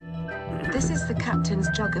This is the Captain's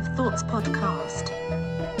Jug of Thoughts podcast.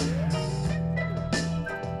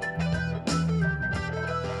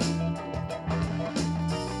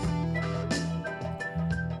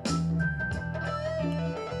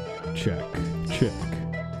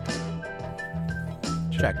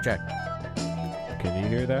 Check. Can you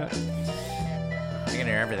hear that? I can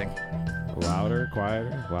hear everything. Louder,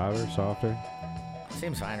 quieter, louder, softer?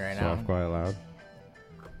 Seems fine right now. Soft, quiet, loud?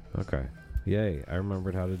 Okay. Yay, I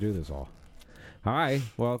remembered how to do this all. Hi,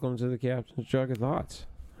 welcome to the Captain's Jug of Thoughts.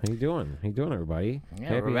 How you doing? How you doing, everybody? Yeah,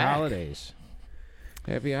 Happy we're back. holidays.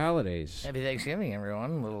 Happy holidays. Happy Thanksgiving,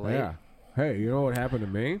 everyone. A little late. Yeah. Hey, you know what happened to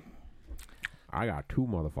me? I got 2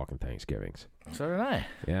 motherfucking Thanksgivings. So did I.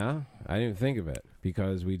 Yeah? I didn't think of it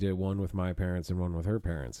because we did one with my parents and one with her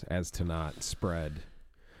parents as to not spread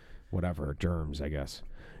whatever, germs, I guess.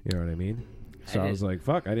 You know what I mean? So I was like,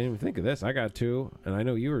 fuck, I didn't even think of this. I got 2, and I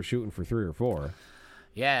know you were shooting for 3 or 4.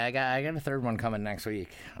 Yeah, I got a third one coming next week.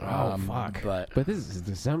 Fuck. But this is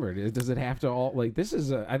December. Does it have to all, like, this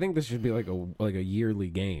is I think this should be like a yearly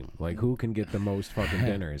game. Like, who can get the most fucking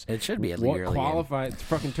dinners? it should be a What yearly qualifies?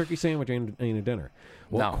 Fucking turkey sandwich ain't a dinner.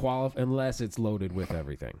 No. Unless it's loaded with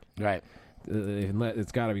everything. game. Right.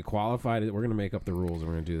 It's got to be qualified. We're going to make up the rules, and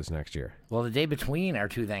we're going to do this next year. Well, the day between our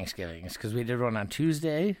 2 Thanksgivings, because we did one on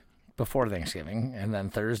Tuesday before Thanksgiving and then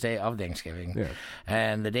Thursday of Thanksgiving. Yeah.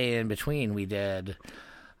 And the day in between, we did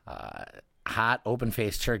hot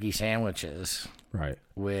open-faced turkey sandwiches Right.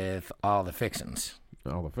 with all the fixins.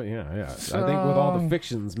 Yeah. I think with all the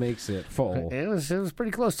fictions makes it full. It was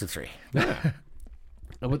pretty close to 3.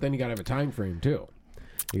 But then you got to have a time frame, too.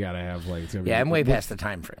 You got to have, like... it's gonna be Yeah, I'm way past the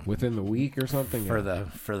time frame within the week or something. for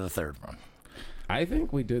the third one. I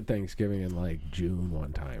think we did Thanksgiving in, like, June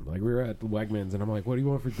one time. Like, we were at Wegmans, and I'm like, what do you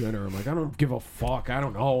want for dinner? I'm like, I don't give a fuck. I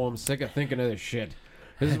don't know. I'm sick of thinking of this shit.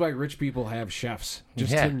 This is why rich people have chefs,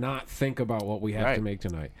 just Yeah. to not think about what we have Right. to make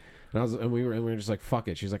tonight. And we were just like, fuck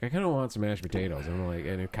it. She's like, I kind of want some mashed potatoes. And I'm like,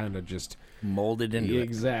 and it kind of just Molded into it.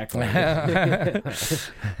 exactly.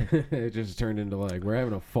 It just turned into like we're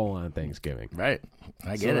having a full on Thanksgiving. Right.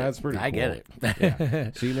 I So get it. that's pretty I cool. get it.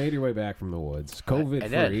 Yeah. So you made your way back from the woods, COVID I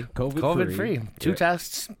free, did. COVID free. 2 Yeah.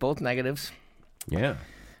 tests, both negatives. Yeah.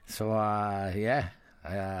 So, yeah.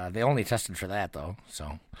 They only tested for that, though.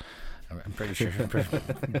 So, I'm pretty sure. I'm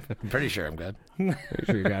pretty sure I'm good. Pretty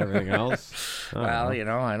sure you got everything else. Well, I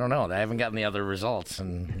don't know. I haven't gotten the other results,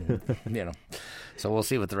 and so we'll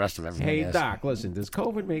see what the rest of everything Hey is. doc, listen, does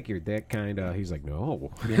COVID make your dick kind of? He's like,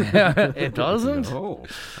 no, It doesn't. no.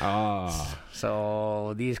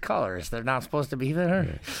 So these colors, they're not supposed to be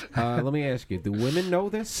there. Let me ask you: do women know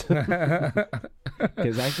this?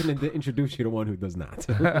 Because I can introduce you to one who does not.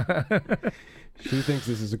 She thinks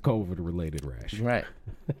this is a COVID-related rash. Right.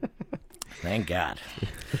 Thank God.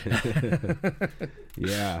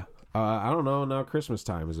 Yeah. I don't know. Now Christmas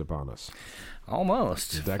time is upon us.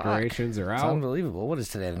 Almost. The decorations are It's out. unbelievable. What is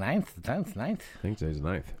today? The 9th? The 10th? 9th? I think today's the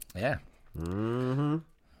 9th. Yeah. Mm-hmm.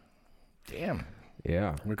 Damn.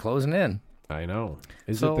 Yeah, We're closing in. I know.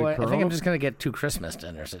 Is So it the I think corona? I'm just going to get 2 Christmas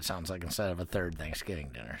dinners, it sounds like, instead of a third Thanksgiving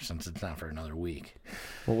dinner, since it's not for another week.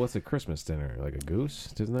 Well, what's a Christmas dinner? Like a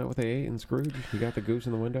goose? Isn't that what they ate in Scrooge? You got the goose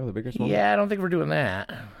in the window, the biggest one? Yeah, I don't think we're doing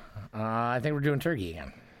that. I think we're doing turkey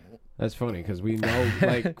again. That's funny because we know,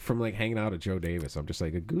 like, from like hanging out at Joe Davis, I'm just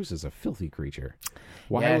like, a goose is a filthy creature.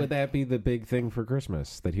 Why Yeah. would that be the big thing for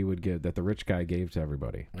Christmas that he would give, that the rich guy gave to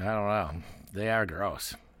everybody? I don't know. They are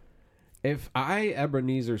gross. If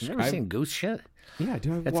Ebenezer, You ever seen goose shit? yeah,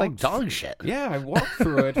 dude, It's like dog shit. Yeah, I walked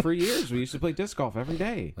through it for years. We used to play disc golf every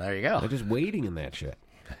day. There you go. I'm just waiting in that shit.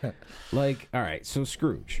 Like, all right, so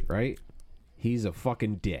Scrooge, right? He's a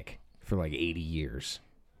fucking dick for like 80 years.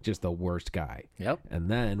 Just the worst guy. Yep. And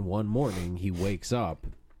then one morning he wakes up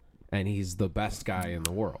and he's the best guy in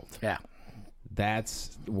the world. Yeah.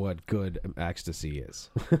 That's what good ecstasy is.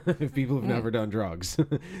 If people have never done drugs,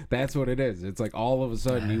 that's what it is. It's like all of a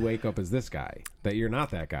sudden you wake up as this guy, that you're not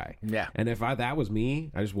that guy. Yeah. And if that was me,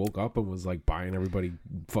 I just woke up and was like buying everybody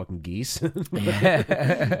fucking geese.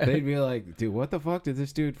 They'd be like, dude, what the fuck did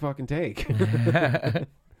this dude fucking take? You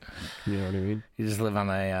know what I mean? You just live on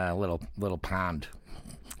a little pond.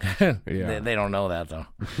 Yeah. They don't know that, though.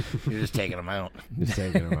 You're just taking them out. Just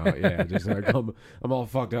taking them out. Yeah. Just like I'm all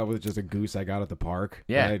fucked up with just a goose I got at the park.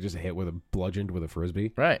 Yeah. That I just hit with a bludgeoned with a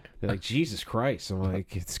frisbee. Right. They're like, Jesus Christ. I'm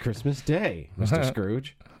like, it's Christmas Day, Mr.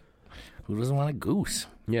 Scrooge. Who doesn't want a goose?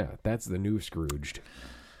 Yeah, that's the new Scrooged.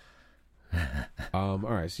 All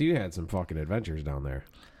right, so you had some fucking adventures down there.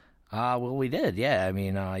 Well, we did, yeah. I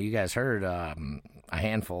mean, you guys heard a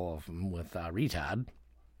handful of them with Retod.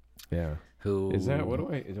 Yeah. Who Is that,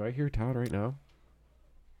 do I hear Todd right now?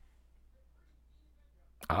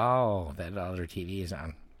 Oh, that other TV is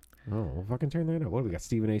on. Oh, we'll fucking turn that up. What, we got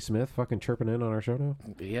Stephen A. Smith fucking chirping in on our show now?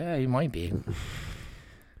 Yeah, he might be.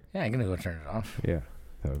 Yeah, I'm going to go turn it off. Yeah,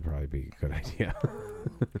 that would probably be a good idea.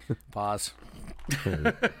 Pause.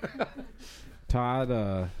 Todd's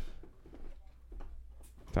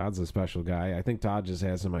a special guy. I think Todd just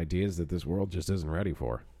has some ideas that this world just isn't ready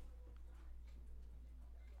for.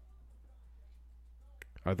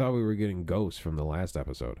 I thought we were getting ghosts from the last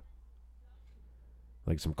episode.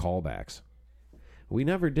 Like some callbacks. We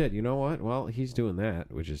never did. You know what? Well, he's doing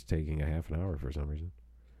that, which is taking a half an hour for some reason.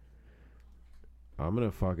 I'm going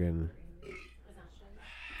to fucking...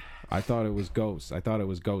 I thought it was ghosts. I thought it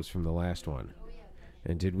was ghosts from the last one.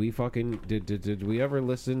 And did we fucking... Did we ever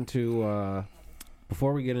listen to...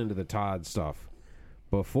 Before we get into the Todd stuff,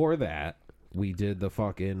 before that, we did the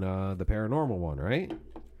fucking... the paranormal one, right?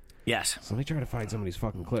 Yes. So let me try to find some of these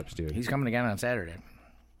fucking clips, dude. He's coming again on Saturday.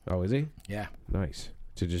 Oh, is he? Yeah. Nice.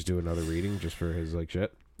 To just do another reading just for his, like,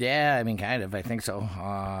 shit? Yeah, I mean, kind of. I think so. All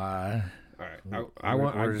right.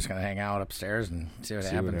 We're just going to hang out upstairs and see what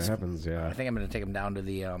happens. Yeah. I think I'm going to take him down to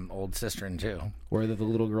the old cistern, too. Where the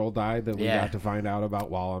little girl died that we Yeah. got to find out about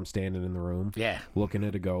while I'm standing in the room. Yeah. Looking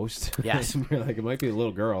at a ghost. Yes. And you're like, it might be a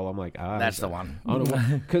little girl. I'm like, That's the one.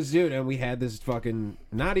 Because, dude, and we had this fucking,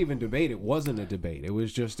 not even debate. It wasn't a debate. It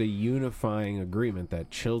was just a unifying agreement that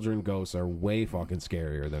children ghosts are way fucking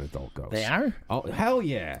scarier than adult ghosts. They are? Oh, hell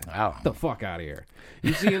yeah. Oh. Get the fuck out of here.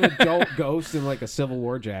 You see an adult ghost in like a Civil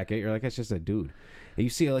War jacket, you're like, that's just a dude. And you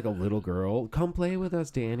see like a little girl, come play with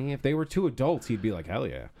us, Danny. If they were two adults, he'd be like, hell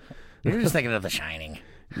yeah. You're just thinking of The Shining.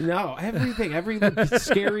 No, everything. Every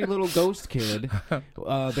scary little ghost kid.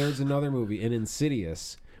 There's another movie, in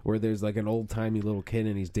Insidious, where there's like an old-timey little kid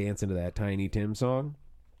and he's dancing to that Tiny Tim song.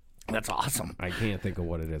 That's awesome. I can't think of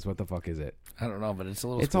what it is. What the fuck is it? I don't know, but it's a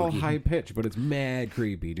little It's spooky. all high-pitched, but it's mad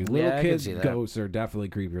creepy, dude. Yeah, Little I can kids' see that. ghosts are definitely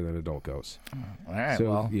creepier than adult ghosts. All right, So,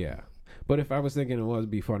 well. yeah. But if I was thinking it would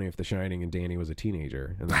be funny if The Shining and Danny was a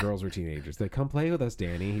teenager and the girls were teenagers, they come play with us,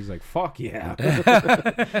 Danny. He's like, fuck yeah.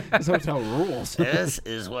 This hotel rules. This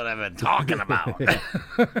is what I've been talking about.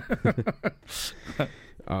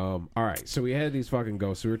 All right, so we had these fucking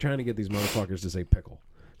ghosts. So we were trying to get these motherfuckers to say pickle.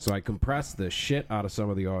 So I compressed the shit out of some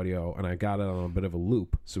of the audio, and I got it on a bit of a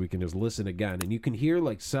loop so we can just listen again. And you can hear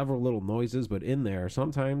like several little noises, but in there,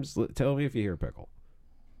 sometimes, tell me if you hear pickle.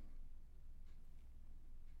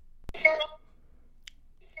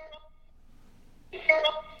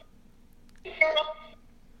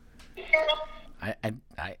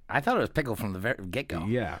 I thought it was Pickle from the very get-go.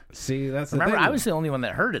 Yeah, see, that's the Remember, thing. I was the only one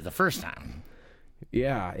that heard it the first time.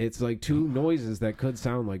 Yeah, it's like two noises that could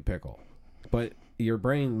sound like pickle, but your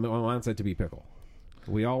brain wants it to be pickle.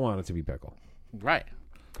 We all want it to be pickle. Right.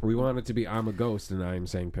 We want it to be I'm a ghost and I'm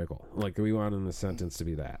saying pickle. Like we want in the sentence to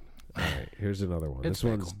be that. All right, here's another one. It's this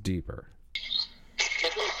one's deeper.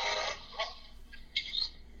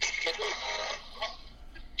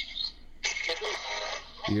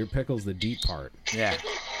 Your pickle's the deep part. Yeah.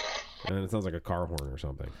 And then it sounds like a car horn or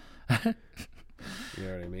something. You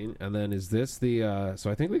know what I mean? And then is this the so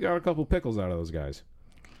I think we got a couple pickles out of those guys.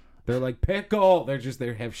 They're like, pickle! They have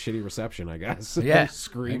shitty reception, I guess. Yeah, They're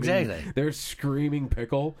screaming. exactly. They're screaming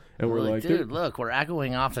pickle, and we're like, dude, look, we're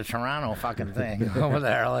echoing off the Toronto fucking thing over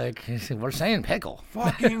there. Like, we're saying pickle.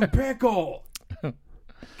 fucking pickle!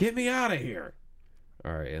 Get me out of here!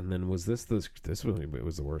 All right, and then was this one? It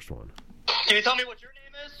was the worst one. Can you tell me what your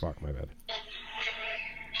name is? Fuck, my bad.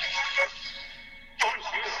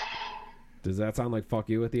 Does that sound like fuck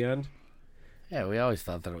you at the end? Yeah, we always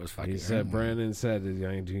thought that it was fucking. He said, Brandon said,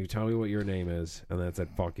 can you tell me what your name is? And then it said,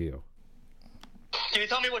 fuck you. Can you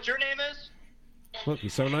tell me what your name is? Look,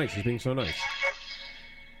 he's so nice. He's being so nice.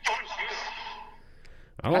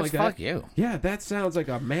 I don't That's like that. fuck you. Yeah, that sounds like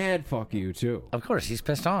a mad fuck you, too. Of course, he's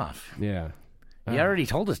pissed off. Yeah. He already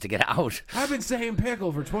told us to get out. I've been saying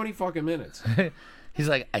pickle for 20 fucking minutes. He's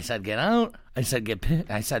like, I said get out. I said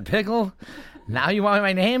I said pickle. Now you want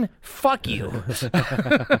my name? Fuck you.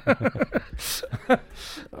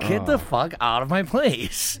 Get the fuck out of my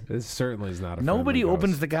place. This certainly is not a Nobody friendly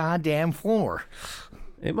opens ghost. the goddamn floor.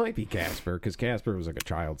 It might be Casper, because Casper was like a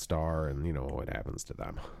child star, and you know what happens to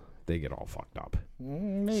them. They get all fucked up.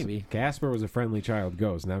 Maybe. Casper was a friendly child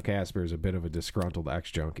ghost. Now Casper is a bit of a disgruntled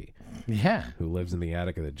ex-junkie Yeah. who lives in the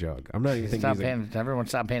attic of the jug. I'm not even thinking Everyone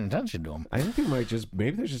stop paying attention to him. I think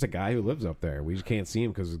maybe there's just a guy who lives up there. We just can't see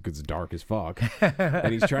him because it's dark as fuck.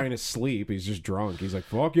 And he's trying to sleep. He's just drunk. He's like,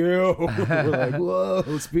 fuck you. We're like,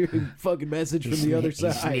 whoa, spirit fucking message from the other He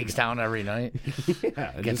side. sneaks down every night,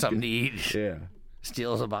 Yeah, gets something to eat, Yeah.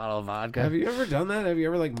 steals a bottle of vodka, Have you ever done that? Have you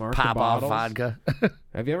ever like marked pop the off bottles? vodka.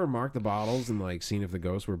 Have you ever marked the bottles and like seen if the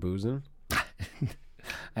ghosts were boozing?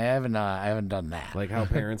 I haven't done that. Like how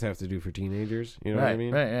parents have to do for teenagers. You know right, what I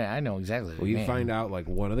mean? Right, yeah, I know exactly. Well, you find out like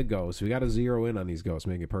one of the ghosts. We got to zero in on these ghosts,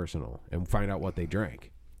 make it personal, and find out what they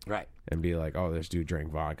drank. Right. And be like, oh, this dude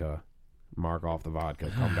drank vodka. Mark off the vodka,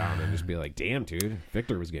 come down, and just be like, damn, dude,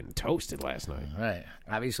 Victor was getting toasted last night. Right.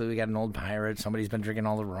 Obviously, we got an old pirate. Somebody's been drinking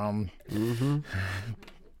all the rum. Mm-hmm.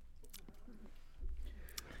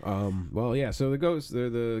 Well, yeah. So the ghosts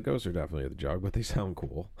are definitely at the jug, but they sound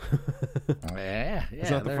cool. Yeah. It's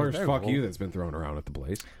not the first they're fuck cool. you that's been thrown around at the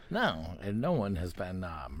place. No, and no one has been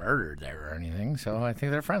murdered there or anything, so I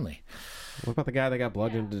think they're friendly. What about the guy that got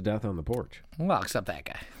bludgeoned to death on the porch? Well, except that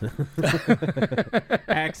guy.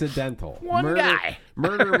 Accidental. One guy.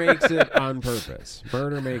 Murder makes it on purpose.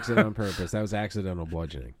 Murder makes it on purpose. That was accidental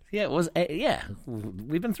bludgeoning. Yeah, it was. Yeah,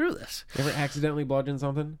 we've been through this. You ever accidentally bludgeon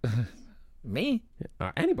something? Me?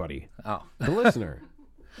 Anybody. Oh. The listener.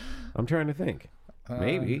 I'm trying to think.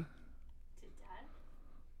 Maybe.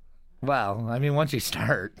 Well, I mean, once you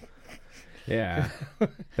start, Yeah.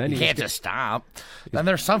 Then you can't just stop. Then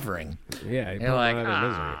they're suffering. Yeah. You're like,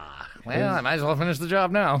 well, I might as well finish the job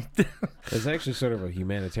now. It's actually sort of a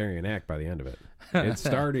humanitarian act by the end of it. It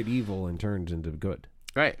started evil and turned into good.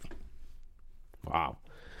 Right. Wow.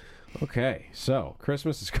 Okay, so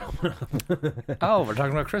Christmas is coming up. Oh, we're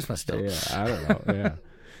talking about Christmas still. Yeah, I don't know. Yeah.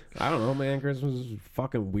 I don't know, man. Christmas is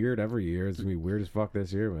fucking weird every year. It's going to be weird as fuck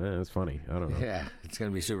this year, man. It's funny. I don't know. Yeah, it's going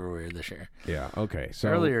to be super weird this year. Yeah, okay. So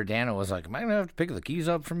Earlier, Dana was like, am I going to have to pick the keys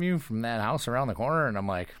up from you from that house around the corner? And I'm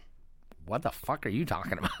like, what the fuck are you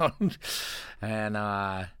talking about? And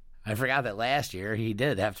I forgot that last year he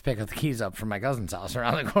did have to pick up the keys up from my cousin's house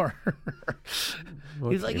around the corner.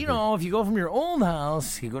 He's like, if you go from your old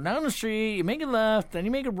house, you go down the street, you make it left, then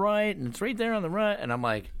you make it right, and it's right there on the right. And I'm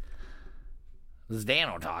like, this is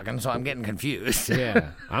Dano talking, so I'm getting confused.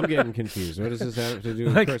 Yeah, I'm getting confused. What does this have to do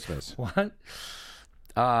with Like, Christmas? What?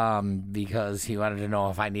 Because he wanted to know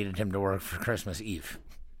if I needed him to work for Christmas Eve.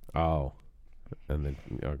 Oh. And then,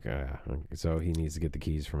 okay. So he needs to get the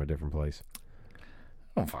keys from a different place.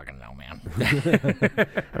 I don't fucking know, man.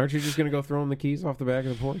 Aren't you just going to go throw him the keys off the back of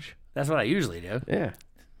the porch? That's what I usually do. Yeah.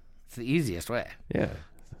 It's the easiest way. Yeah.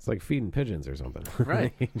 It's like feeding pigeons or something.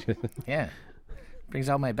 Right. Yeah. Brings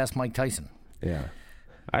out my best Mike Tyson. Yeah.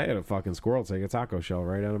 I had a fucking squirrel take a taco shell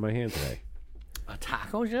right out of my hand today. A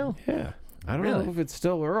taco shell? Yeah. I don't Really? know if it's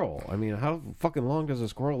still Earl. I mean, how fucking long does a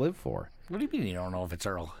squirrel live for? What do you mean you don't know if it's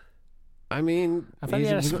Earl? I mean, I thought he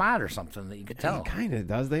had a spot or something that you could tell. He kind of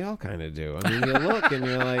does. They all kind of do. I mean, you look and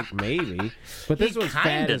you're like, maybe. But this He was fat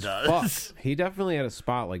kinda as does. fuck. He definitely had a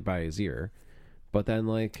spot, like, by his ear. But then,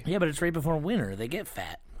 like, Yeah, but it's right before winter. They get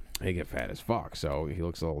fat. they get fat as fuck, so he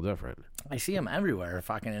looks a little different. I see them everywhere.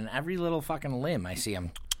 Fucking in every little fucking limb, I see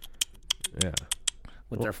them Yeah.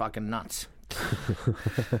 with their fucking nuts.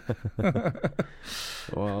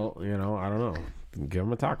 Well, I don't know. Give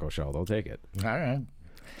them a taco shell. They'll take it. All right.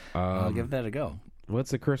 I'll give that a go.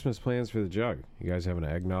 What's the Christmas plans for the jug? You guys have an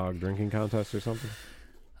eggnog drinking contest or something?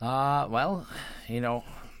 Well,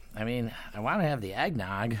 I mean, I want to have the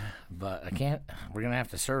eggnog, but I can't. We're going to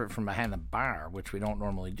have to serve it from behind the bar, which we don't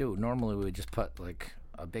normally do. Normally, we just put, like,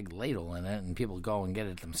 a big ladle in it, and people go and get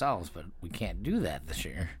it themselves, but we can't do that this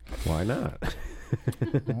year. Why not?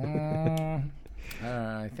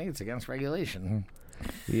 I think it's against regulation.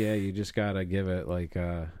 Yeah, you just gotta give it like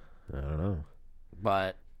I don't know.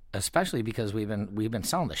 But especially because we've been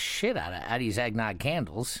selling the shit out of Eddie's eggnog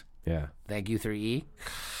candles. Yeah. Thank you, 3E.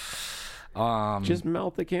 Just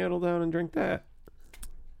melt the candle down and drink that.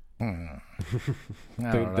 I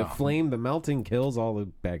don't The know. flame, the melting kills all the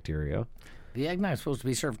bacteria. The eggnog's supposed to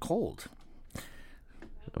be served cold.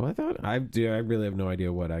 Well, I really have no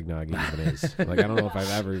idea what eggnog even is. Like, I don't know if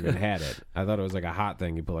I've ever even had it. I thought it was like a hot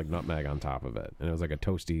thing. You put like nutmeg on top of it, and it was like a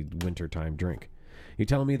toasty wintertime drink. You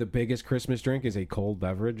telling me the biggest Christmas drink is a cold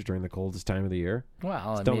beverage during the coldest time of the year?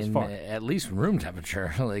 Well, It's dumb as fuck. at least room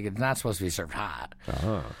temperature. Like, it's not supposed to be served hot.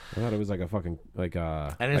 I thought it was like a fucking like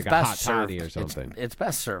a And it's like a hot best toddy served. or something. It's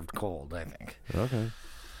best served cold, I think. Okay.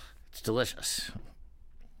 It's delicious.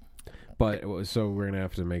 But so we're gonna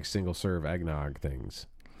have to make single serve eggnog things.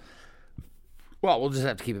 Well, we'll just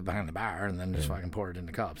have to keep it behind the bar and then just fucking pour it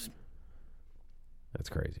into cups. That's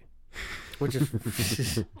crazy. Which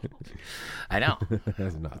is, I know.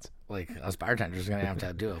 That's nuts. Like, us bartenders are going to have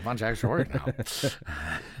to do a bunch of extra work now.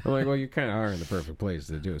 I'm like, well, you kind of are in the perfect place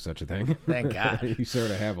to do such a thing. Thank God. You sort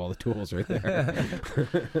of have all the tools right there.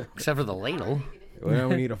 Except for the ladle. Well,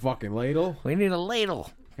 we need a fucking ladle. We need a ladle.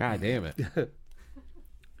 God damn it.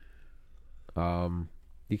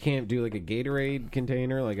 You can't do like a Gatorade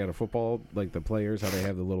container like at a football, like the players, how they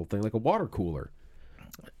have the little thing, like a water cooler.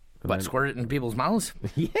 What, squirt it in people's mouths?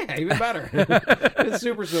 Yeah, even better. It's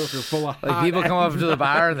Super Soaker full of Like hot people come up to the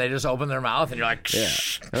bar and they just open their mouth and you're like, Yeah,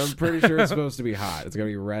 I'm pretty sure it's supposed to be hot. It's gonna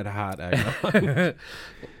be red hot eggnog.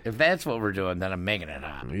 if that's what we're doing, then I'm making it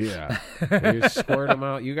hot. Yeah, you squirt them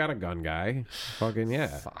out. You got a gun, guy. Fucking yeah.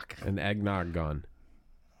 Fuck. An eggnog gun.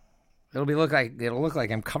 It'll look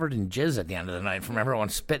like I'm covered in jizz at the end of the night from everyone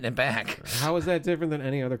spitting it back. How is that different than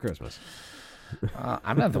any other Christmas?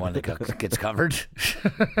 I'm not the one that gets covered.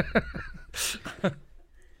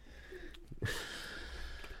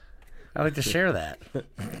 I like to share that.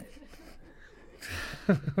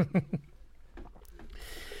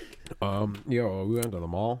 We went to the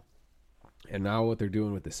mall, and now what they're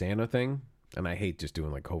doing with the Santa thing, and I hate just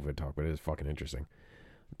doing like COVID talk, but it is fucking interesting.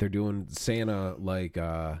 They're doing Santa like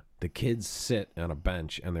the kids sit on a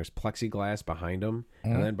bench, and there's plexiglass behind them,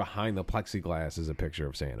 and then behind the plexiglass is a picture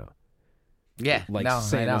of Santa. Yeah, Like no,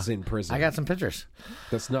 Santa's I know. in prison. I got some pictures.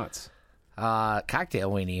 That's nuts.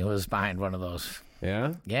 Cocktail Weenie was behind one of those.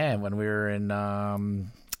 Yeah? Yeah, when we were in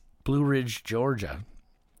Blue Ridge, Georgia.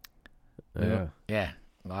 Yeah.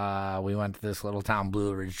 Yeah. We went to this little town,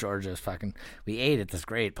 Blue Ridge, Georgia. We ate at this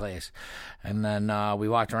great place. And then we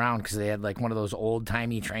walked around because they had like one of those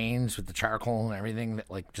old-timey trains with the charcoal and everything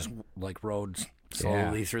that like just like rode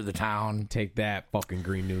slowly through the town. Take that, fucking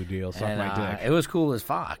Green New Deal. Suck And, my dick. it was cool as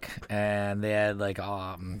fuck. And they had like, they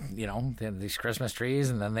had these Christmas trees,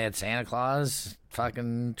 and then they had Santa Claus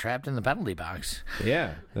fucking trapped in the penalty box.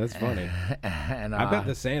 Yeah, that's funny. And I bet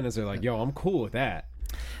the Santas are like, yo, I'm cool with that.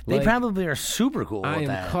 they Like, probably are super cool I with am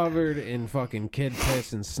that. covered in fucking kid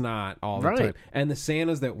piss and snot all the Right. time. And the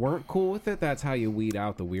Santas that weren't cool with it, that's how you weed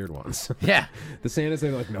out the weird ones. Yeah. The Santas,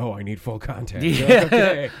 they're like, no, I need full contact. Yeah. You're like,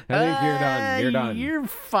 okay, I think you're done. You're done. You're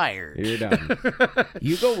fired. You're done.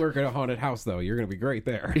 You go work at a haunted house, though. You're going to be great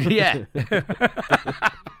there. Yeah.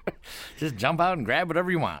 Just jump out and grab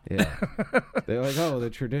whatever you want. Yeah. They're like, oh, the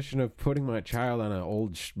tradition of putting my child on an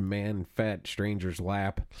old fat stranger's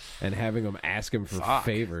lap and having him ask him for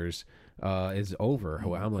favors is over.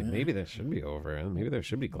 Well, I'm like, maybe that should be over. And maybe there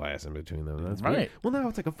should be glass in between them. That's weird. Right. Well, now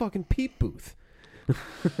it's like a fucking peep booth.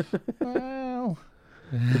 Well,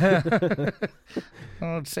 I don't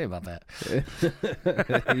know what to say about that.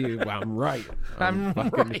 I'm right. I'm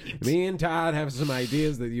right. Me and Todd have some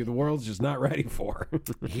ideas that the world's just not ready for.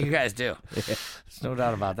 You guys do. There's no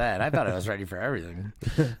doubt about that. I thought I was ready for everything.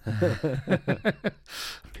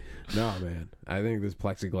 No, man. I think this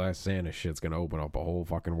plexiglass Santa shit's going to open up a whole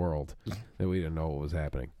fucking world that we didn't know what was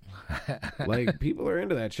happening. Like, people are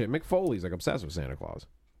into that shit. Mick Foley's like obsessed with Santa Claus.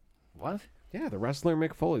 What? Yeah, the wrestler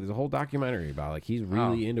Mick Foley. There's a whole documentary about like he's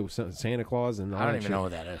really into Santa Claus and all I don't that even shit. know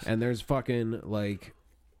what that is. And there's fucking like,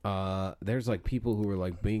 there's like people who are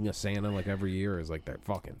like being a Santa like every year is like their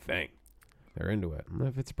fucking thing. They're into it. And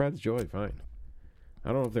if it spreads joy, fine. I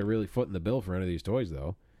don't know if they're really footing the bill for any of these toys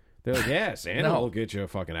though. They're like, yeah, Santa No. will get you a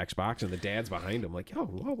fucking Xbox, and the dad's behind him like, yo,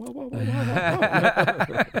 whoa.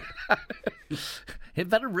 It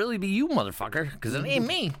better really be you, motherfucker, because it ain't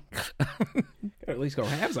me. Gotta at least go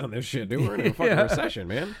halves on this shit, dude. We're in a fucking recession,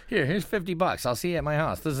 man. Here's $50. I'll see you at my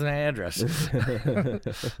house. This is an address.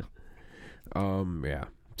 Yeah.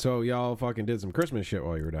 So y'all fucking did some Christmas shit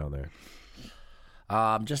while you were down there.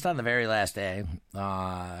 Just on the very last day,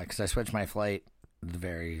 because I switched my flight the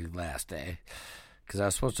very last day, because I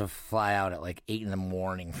was supposed to fly out at like 8 in the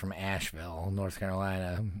morning from Asheville, North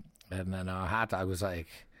Carolina, and then Hot Dog was like,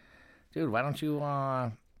 "Dude, why don't you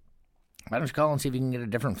call and see if you can get a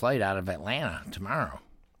different flight out of Atlanta tomorrow?"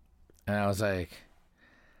 And I was like,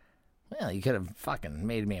 "Well, you could have fucking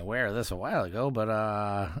made me aware of this a while ago, but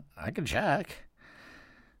I could check."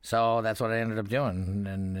 So that's what I ended up doing,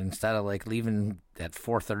 and instead of like leaving at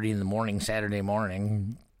 4:30 in the morning Saturday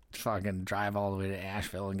morning, fucking drive all the way to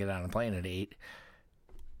Asheville and get on a plane at 8.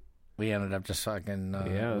 We ended up just fucking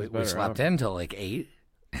we slept in till like 8.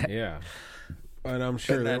 Yeah. And I'm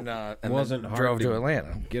sure And that then wasn't hard drove to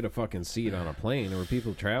Atlanta. get a fucking seat on a plane. There were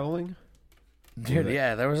people traveling? Dude,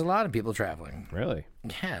 yeah, there was a lot of people traveling. Really?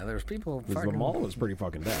 Yeah, there was people. Because the mall was pretty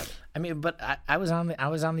fucking dead. I mean, but I was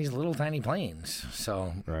on these little tiny planes.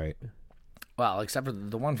 So, Right. well, except for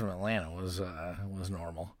the one from Atlanta was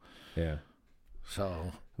normal. Yeah.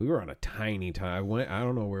 So We were on a tiny I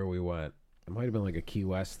don't know where we went. It might have been like a Key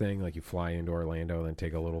West thing. Like you fly into Orlando and then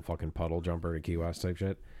take a little fucking puddle jumper to Key West type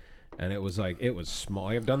shit. And it was small.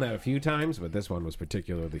 I've done that a few times, but this one was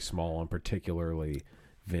particularly small and particularly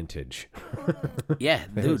vintage. yeah,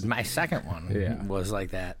 dude, my second one was like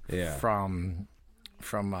that. Yeah. From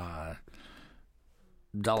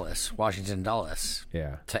Dulles, Washington Dulles,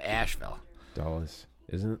 Yeah. to Asheville. Dulles.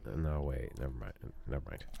 No, wait. Never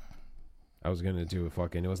mind. I was going to do a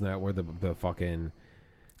fucking... Wasn't that where the fucking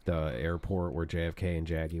the airport where JFK and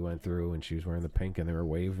Jackie went through, and she was wearing the pink, and they were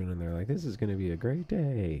waving, and they're like, "This is going to be a great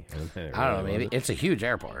day." I don't know, maybe it's a huge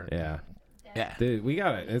airport. Yeah. Yeah. Dude, we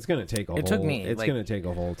got it. It's going to take a whole. took me, It's like- going to take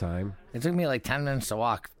a whole time. It took me like 10 minutes to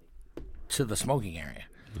walk to the smoking area.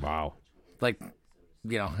 Wow. Like,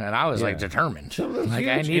 you know, and I was like Yeah. determined. Some of those Like huge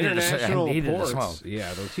I needed international to ports. smoke.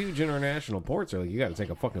 Yeah, those huge international ports are like you got to take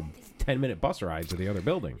a fucking 10-minute bus ride to the other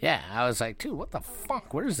building. Yeah, I was like, dude, what the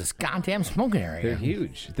fuck? Where's this goddamn smoking They're area?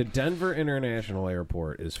 huge. The Denver International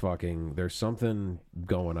Airport is fucking. There's something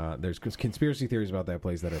going on. There's conspiracy theories about that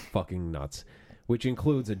place that are fucking nuts, which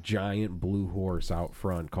includes a giant blue horse out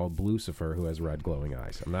front called Blucifer who has red glowing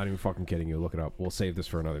eyes. I'm not even fucking kidding you. Look it up. We'll save this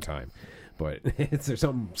for another time. But there's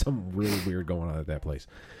something really weird going on at that place.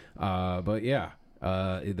 But yeah.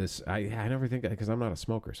 This I never think because I'm not a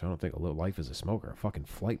smoker, so I don't think a little life as a smoker. A fucking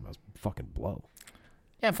flight must fucking blow.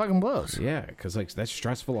 Yeah, it fucking blows. Yeah, because like that's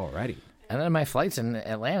stressful already. And then my flights in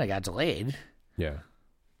Atlanta got delayed. Yeah.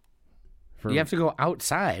 You have to go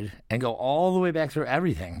outside and go all the way back through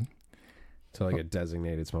everything. to like a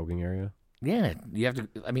designated smoking area. Yeah, you have to.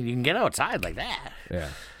 I mean, you can get outside like that, Yeah.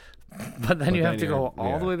 but then you have then to go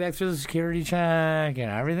you're- all the yeah. way back through the security check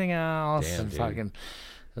and everything else, Damn, and dude. fucking.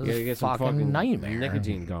 It You was gotta a get some fucking fucking nightmare.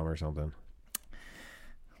 nicotine gum or something.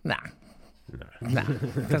 Nah,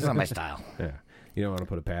 that's not my style. Yeah. You don't want to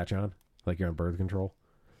put a patch on? Like you're on birth control?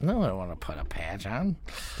 No, I don't want to put a patch on.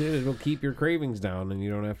 Dude, it'll keep your cravings down and you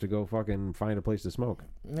don't have to go fucking find a place to smoke.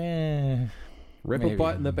 Eh, Rip Maybe. a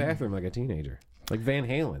butt in the bathroom like a teenager. Like Van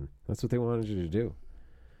Halen. That's what they wanted you to do.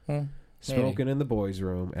 Smoking in the boys'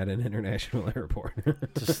 room at an international airport.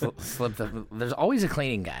 just slip the. There's always a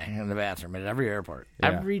cleaning guy in the bathroom at every airport.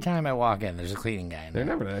 Yeah. Every time I walk in, there's a cleaning guy in They're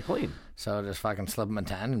there. never that clean. So just fucking slip him a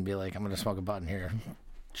 10 and be like, I'm gonna smoke a button here.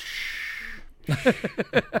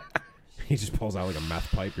 He just pulls out like a meth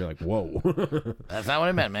pipe. You're like, whoa. That's not what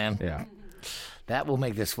I meant, man. Yeah. That will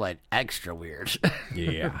make this flight extra weird.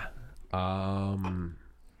 Yeah.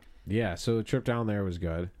 Yeah, so the trip down there was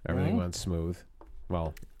good. Everything Mm-hmm. went smooth.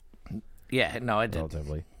 Well, Yeah, no, it did.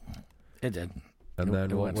 relatively. It did. And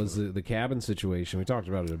then it what went was the cabin situation? We talked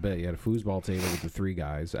about it a bit. You had a foosball table with the three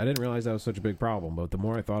guys. I didn't realize that was such a big problem, but the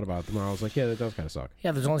more I thought about it, the more I was like, yeah, that does kind of suck.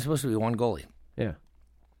 Yeah, there's only supposed to be one goalie. Yeah.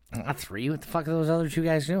 Not three. What the fuck are those other two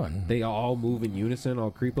guys doing? They all move in unison,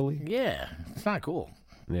 all creepily. Yeah, it's not cool.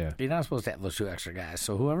 Yeah. You're not supposed to have those two extra guys.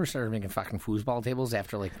 So whoever started making fucking foosball tables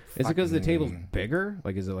after like. Is it because the fucking- table's bigger?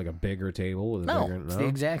 Like, is it like a bigger table? With a No, bigger, it's the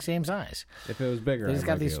exact same size. If it was bigger, They I just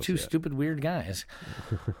got might be these able to two see it. stupid weird guys.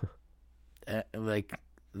 Like,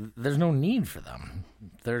 there's no need for them.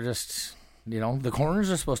 They're just, the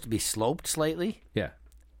corners are supposed to be sloped slightly. Yeah.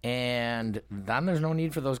 And then there's no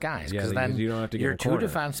need for those guys. Yeah, Because because then you don't have to get your in a two corner.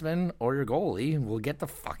 defensemen or your goalie will get the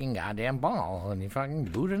fucking goddamn ball and you fucking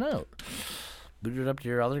boot it out. Boot it up to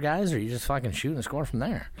your other guys or you just fucking shoot and score from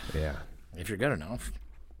there. Yeah. If you're good enough.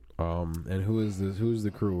 And who's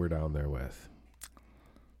the crew we're down there with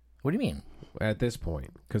What do you mean? at this point?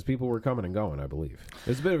 Because people were coming and going, I believe.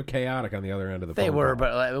 It's a bit of chaotic on the other end of the They phone were, call.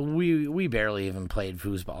 but we barely even played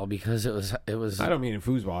foosball because it was. I don't mean in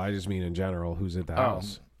foosball. I just mean in general. Who's at the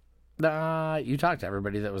house? You talked to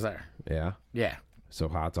everybody that was there. Yeah. Yeah, So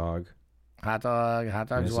hot dog. hot dog's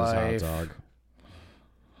Mrs. wife. Hot dog.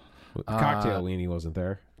 Cocktail weenie wasn't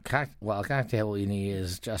there. Cocktail Weenie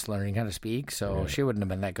is just learning how to speak, so she wouldn't have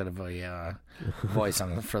been that good of a voice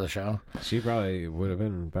for the show. She probably would have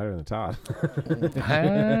been better than Todd.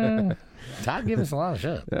 Todd gave us a lot of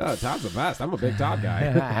shit. Yeah, Todd's the best. I'm a big Todd guy.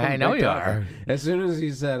 I know you are. As soon as he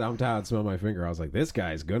said, "I'm Todd, smell my finger," I was like, "This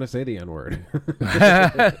guy's gonna say the N-word."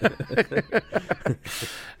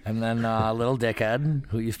 And then little dickhead,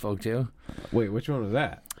 who you spoke to, Wait, which one was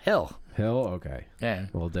that? Hill. Hill? Okay. Yeah,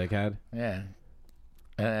 Little dickhead. yeah.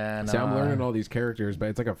 And See, I'm learning all these characters, but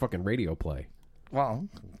it's like a fucking radio play. Well,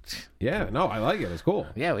 Yeah, no, I like it. It's cool.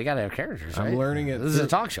 yeah, we got to have characters. I'm right? learning it This is a through-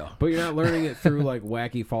 talk show. But you're not learning it through like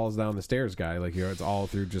wacky falls down the stairs guy. Like it's all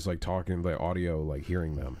through just like talking, like audio, like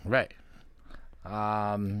hearing them. Right.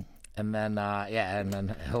 And then and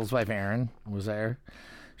then Hill's wife Erin was there.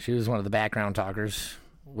 She was one of the background talkers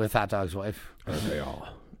with Hot Dog's wife. Aren't they all?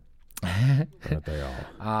 Aren't they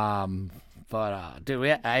all? But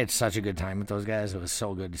dude, I had such a good time with those guys. It was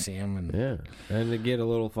so good to see them. And Yeah, and to get a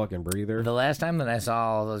little fucking breather. the last time that I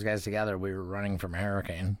saw all those guys together, we were running from a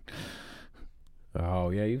hurricane. Oh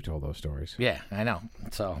yeah, you've told those stories. Yeah, I know.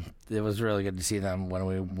 So it was really good to see them when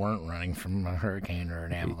we weren't running from a hurricane or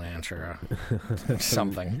an avalanche or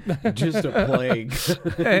something. Just a plague. Just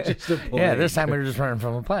a plague. Yeah, this time we were just running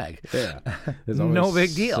from a plague. Yeah. There's No always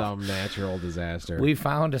big deal. Some natural disaster. We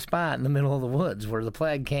found a spot in the middle of the woods where the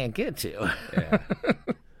plague can't get to. Yeah.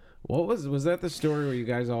 What was that the story where you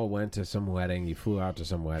guys all went to some wedding? You flew out to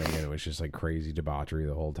some wedding and it was just like crazy debauchery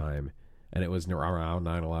the whole time, and it was around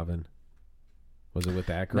 9/11. Was it with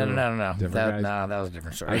that crew? No. Different guys? That was a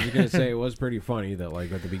different story. I was just gonna say it was pretty funny that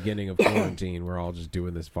like at the beginning of quarantine we're all just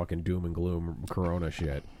doing this fucking doom and gloom Corona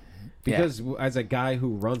shit. Because as a guy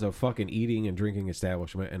who runs a fucking eating and drinking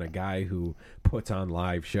establishment and a guy who puts on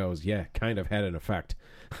live shows, kind of had an effect.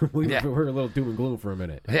 we were a little doom and gloom for a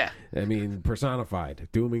minute. Yeah. I mean, personified.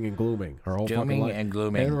 Dooming and glooming. Our whole Dooming fucking life. and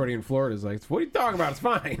glooming. Everybody in Florida is like, what are you talking about? It's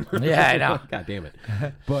fine. Yeah, I know. God damn it.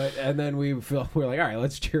 And then we're like, all right,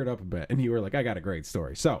 let's cheer it up a bit. And you were like, I got a great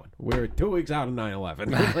story. So, we're 2 weeks out of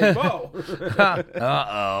 9/11. Like, whoa.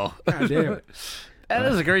 Uh-oh. God damn it. That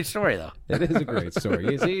is a great story, though. It is a great story.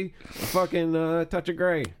 You see? A fucking touch of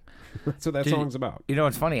gray. That's what that song's about. You know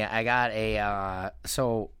what's funny? I got a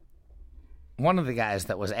so one of the guys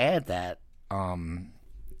that was at that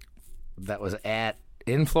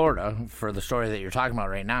in Florida for the story that you're talking about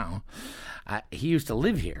right now. He used to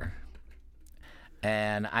live here,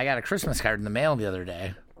 and I got a Christmas card in the mail the other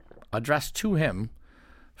day, addressed to him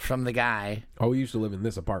from the guy. Oh, he used to live in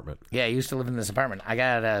this apartment. Yeah, he used to live in this apartment. I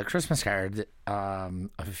got a Christmas card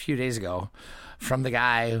a few days ago from the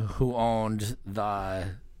guy who owned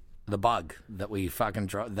the bug that we fucking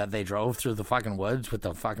that they drove through the fucking woods with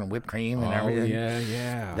the fucking whipped cream and everything.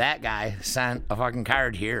 Yeah. That guy sent a fucking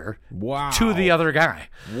card here. Wow. To the other guy.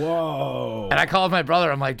 Whoa. And I called my brother.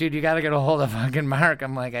 I'm like, dude, you got to get a hold of fucking Mark.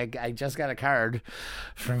 I'm like, I just got a card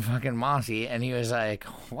from fucking Mossy. And he was like,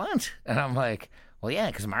 what? And I'm like, well,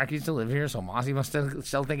 yeah, because Mark used to live here, so Mossy must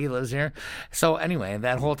still think he lives here. So anyway,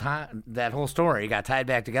 that whole story got tied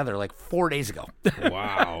back together like 4 days ago.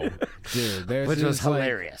 Wow. Dude, which was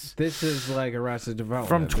hilarious. This is like Arrested Development.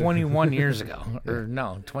 From 21 years ago. Or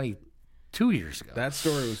no, 22 years ago. That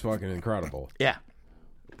story was fucking incredible. Yeah.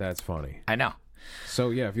 That's funny. I know.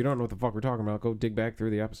 So, yeah, if you don't know what the fuck we're talking about, go dig back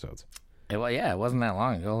through the episodes. It wasn't that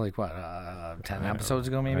long ago. Like, what, 10 episodes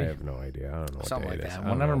ago, maybe? I have no idea. I don't know what something day like it is. that.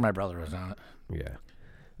 Whenever my brother was on it. Yeah.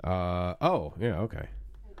 Okay.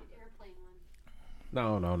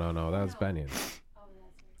 No. That was Benyon.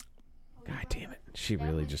 God damn it. She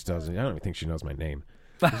really just doesn't. I don't even think she knows my name.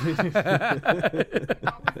 What was the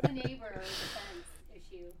neighbor with the fence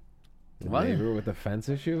issue? What? Neighbor with the fence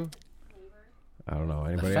issue? Neighbor? I don't know.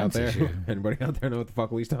 Anybody out there? Anybody out there know what the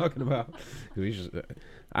fuck he's talking about? We just,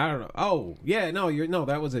 I don't know. Oh, yeah, no,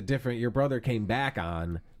 that was a different. Your brother came back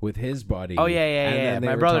on with his buddy. Oh, yeah. and then they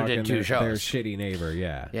My were brother talking did two shows. Their shitty neighbor,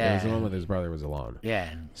 yeah. Yeah. It was the one with his brother was alone.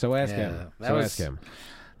 Yeah. So ask him. Ask him.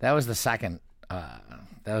 That was the second.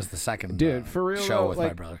 Dude, for real show though, with like,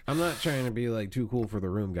 my brother. I'm not trying to be like too cool for the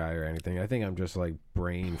room guy or anything. I think I'm just like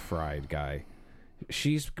brain fried guy.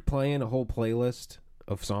 She's playing a whole playlist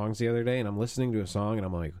of songs the other day, and I'm listening to a song, and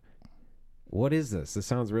I'm like, what is this? This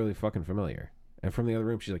sounds really fucking familiar. And from the other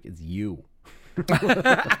room, she's like, it's you.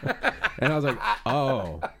 And I was like,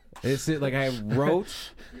 oh. It's like I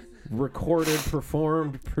wrote, recorded,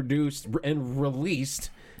 performed, produced, and released,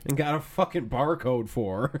 and got a fucking barcode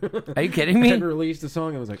for. Are you kidding me? And released a song,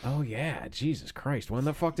 and I was like, oh yeah, Jesus Christ, when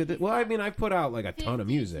the fuck did it? Well, I mean, I put out like a ton of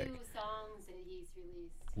music. 52 songs that he's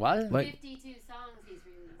released. What? Like, 52 songs he's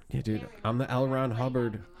released. yeah, dude, I'm the L. Ron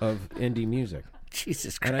Hubbard of indie music.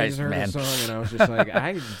 Jesus And I just Christ, heard man. a song, and I was just like,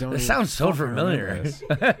 I don't. This even sounds so fucking remember familiar. this.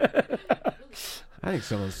 I think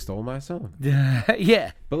someone stole my song.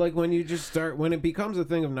 Yeah. But like when you just start, when it becomes a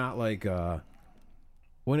thing of not like,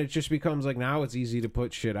 when it just becomes like now it's easy to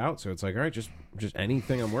put shit out. So it's like, all right, just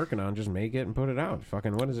anything I'm working on, just make it and put it out.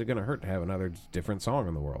 Fucking, what is it gonna hurt to have another different song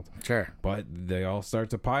in the world? Sure. But they all start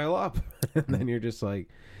to pile up, and then you're just like,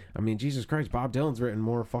 I mean, Jesus Christ, Bob Dylan's written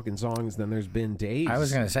more fucking songs than there's been days. I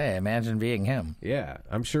was going to say, imagine being him. Yeah,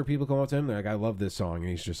 I'm sure people come up to him, they're like, I love this song, and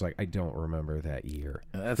he's just like, I don't remember that year.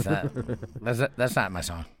 That's not my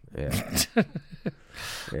song. Yeah.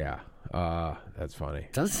 Yeah. That's funny.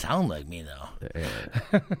 It does sound like me, though.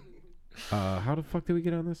 Yeah. How the fuck did we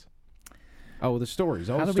get on this? Oh, the stories.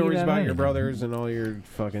 All How the did we stories get on about your anything? brothers and all your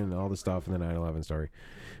fucking, all the stuff in the 9/11 story.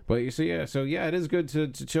 But you see, so it is good to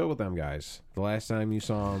chill with them guys. The last time you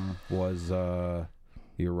saw them was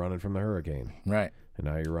you were running from the hurricane. Right. And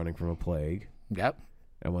now you're running from a plague. Yep.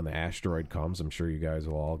 And when the asteroid comes, I'm sure you guys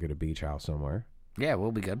will all get a beach house somewhere. Yeah,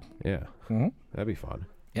 we'll be good. Yeah. Mm-hmm. That'd be fun.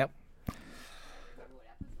 Yep.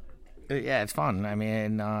 Yeah, it's fun. I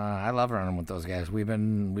mean, I love running with those guys. We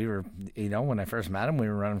were, when I first met them, we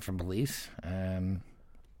were running from police, and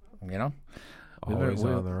Always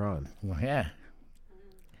on the run. Well, yeah.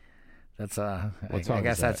 That's What song I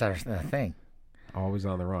guess is that's that? our thing. Always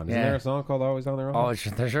on the run. Isn't Yeah. there a song called Always on the Run? Oh,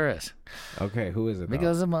 there sure is. Okay, who is it though?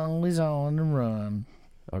 Because I'm always on the run.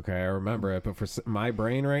 Okay, I remember it, but my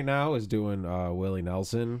brain right now is doing Willie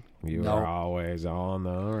Nelson. You No. are always on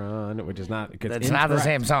the run, which is not. That's not the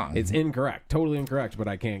same song. It's incorrect, totally incorrect, but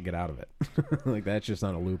I can't get out of it. Like that's just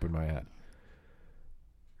on a loop in my head.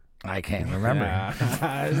 I can't remember.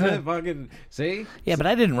 Isn't it fucking? See? Yeah, but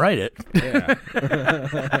I didn't write it. Yeah.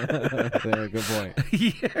 Yeah, good point.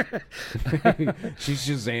 Yeah. She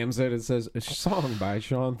Shazams it and says, "A song by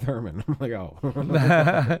Sean Thurman." I'm like, oh.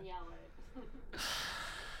 Yell it.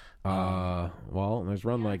 Well, there's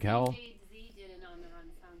Run Like Hell. Jay-Z did an On the Run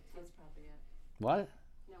song too. That's probably it. What?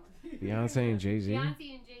 No. Beyonce and Jay-Z. Beyonce and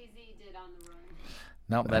Jay-Z did On the Run.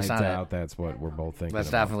 Nope, that's I not doubt it. that's what we're both thinking. That's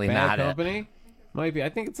about. definitely Bad not it. Company? Might be. I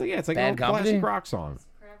think it's like it's like Bad an old Company? classic rock song.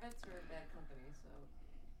 Kravitz or Bad Company, so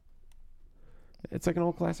It's like an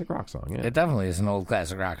old classic rock song. Yeah. It definitely is an old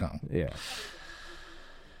classic rock song. Yeah.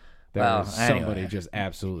 Well, There's somebody anyway. just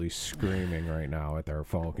absolutely screaming right now at their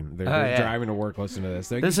phone. And they're Oh, yeah. driving to work listening to this.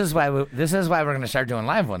 They're- This is why we're going to start doing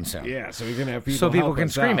live ones soon. yeah, so we can have people So people help can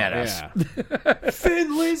us scream out. at us. Yeah.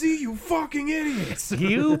 Thin Lizzy, you fucking idiots.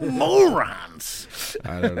 You morons!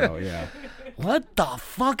 I don't know. Yeah. What the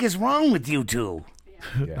fuck is wrong with you two?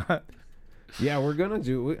 Yeah. Yeah, we're gonna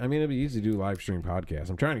do. I mean, it'd be easy to do live stream podcasts.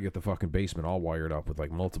 I'm trying to get the fucking basement all wired up with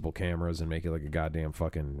like multiple cameras and make it like a goddamn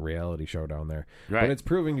fucking reality show down there. Right. But it's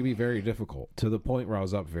proving to be very difficult to the point where I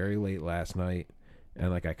was up very late last night,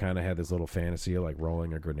 and like I kind of had this little fantasy of like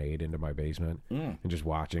rolling a grenade into my basement and just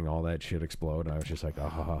watching all that shit explode. And I was just like,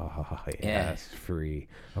 oh yes, free.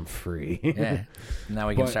 I'm free. Yeah. Now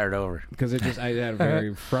we can But- start over. Because it just I had a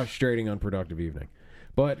very frustrating, unproductive evening.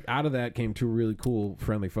 But out of that came two really cool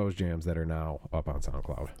Friendly Foes jams that are now up on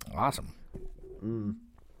SoundCloud. Awesome.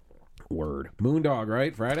 Word. Moondog,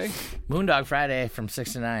 right? Friday? Moondog Friday from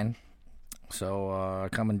 6 to 9. So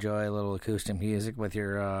come enjoy a little acoustic music with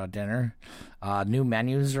your dinner. New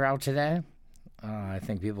menus are out today. I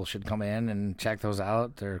think people should come in and check those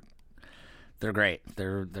out. They're great.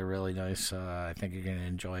 They're really nice. I think you're gonna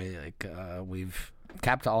enjoy. Like we've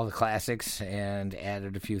kept all the classics and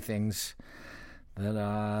added a few things that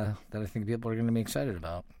I think people are gonna be excited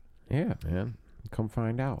about. Yeah, man. Come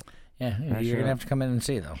find out. Yeah, Sure. you're gonna have to come in and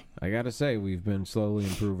see though. I gotta say, we've been slowly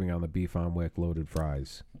improving on the beef on wick loaded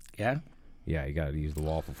fries. Yeah, Yeah, you gotta use the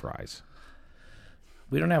waffle fries.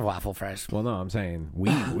 we don't have waffle fries. Well, no, I'm saying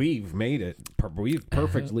we've made it. We've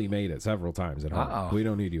perfectly made it several times at home. Uh-oh. We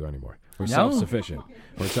don't need you anymore. We're No? self-sufficient.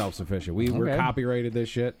 We're self-sufficient. We're Okay. copyrighted this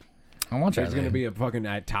shit. I want There's that. going to be a fucking,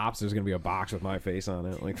 at Tops, there's going to be a box with my face on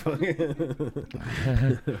it. Like, fucking,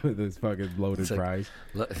 with this fucking loaded like- fries.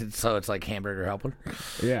 So it's like hamburger helper.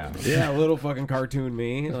 Yeah. Yeah, a little fucking cartoon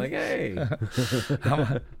me. Like, hey.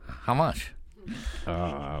 How much?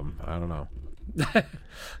 I don't know.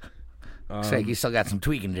 Looks like you still got some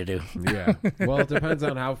tweaking to do. Yeah. Well, it depends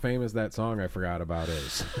on how famous that song I forgot about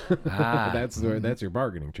is. That's your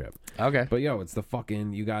bargaining chip. Okay. But yo, it's the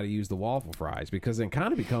fucking, you got to use the waffle fries because it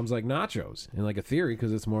kind of becomes like nachos in like a theory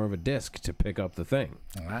because it's more of a disc to pick up the thing.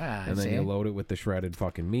 And then see. you load it with the shredded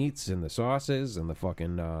fucking meats and the sauces and the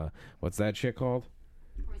fucking, what's that shit called?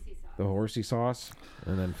 Horsey sauce. The horsey sauce.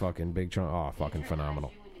 And then fucking big chunk. Oh, fucking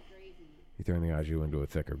phenomenal. Au jus into gravy. You turn the au jus into a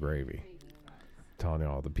thicker gravy. Telling you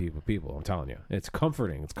all the people, I'm telling you. It's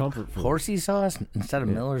comforting. It's comfort food. Horsey sauce instead of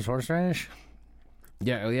Miller's horseradish?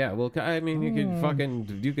 Yeah. Well, I mean, you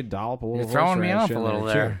could dollop a little. You're throwing me horseradish off a in little too.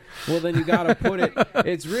 there. Well, then you got to put it.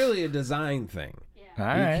 It's really a design thing. All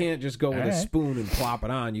You right. can't just go with All a right. spoon and plop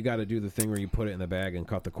it on. You got to do the thing where you put it in the bag and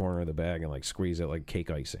cut the corner of the bag and like squeeze it like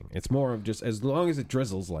cake icing. It's more of just as long as it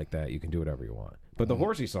drizzles like that, you can do whatever you want. But the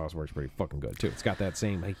horsey sauce works pretty fucking good too. It's got that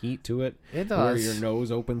same heat to it. It Where does. your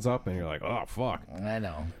nose opens up and you're like, oh fuck. I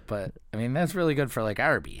know, but I mean that's really good for like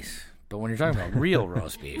Arby's. But when you're talking about real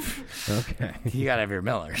roast beef, Okay. you gotta have your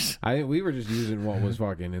Miller's. We were just using what was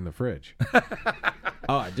fucking in the fridge.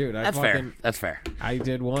 Oh, dude, That's fair. That's fair. I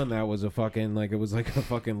did one that was a fucking like it was like a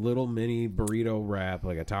fucking little mini burrito wrap,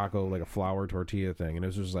 like a taco, like a flour tortilla thing, and it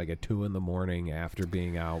was just like at 2 a.m. after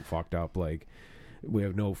being out, fucked up, like we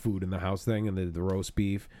have no food in the house thing, and the roast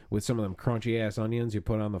beef with some of them crunchy ass onions you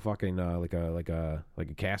put on the fucking like a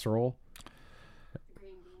casserole.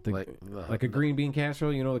 Like a green bean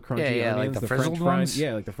casserole, you know, the crunchy Yeah, like onions, the French frizzled fried, ones?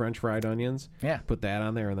 yeah, like the French fried onions. Yeah. Put that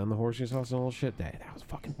on there, and then the horsey sauce and all shit. That was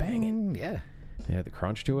fucking banging. Yeah. It had the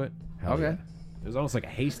crunch to it. Hell Okay. yeah. It was almost like a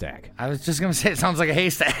haystack. I was just gonna say it sounds like a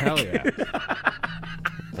haystack. Hell yeah.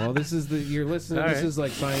 Well, you're listening. All This right. is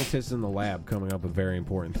like scientists in the lab coming up with very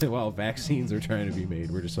important things. While vaccines are trying to be made,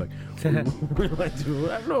 we're just like, I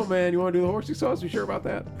don't know, man. You want to do the horsey sauce? You sure about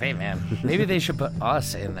that? Hey man, maybe they should put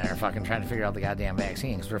us in there, fucking trying to figure out the goddamn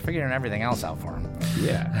vaccine, because we're figuring everything else out for them.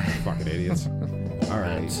 Yeah. Fucking idiots. All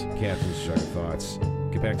right. Captain's Jug of Thoughts.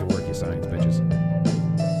 Get back to work, you science bitches.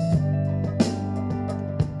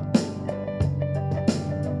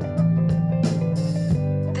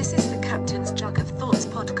 This is the Captain's Jug of Thoughts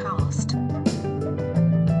podcast.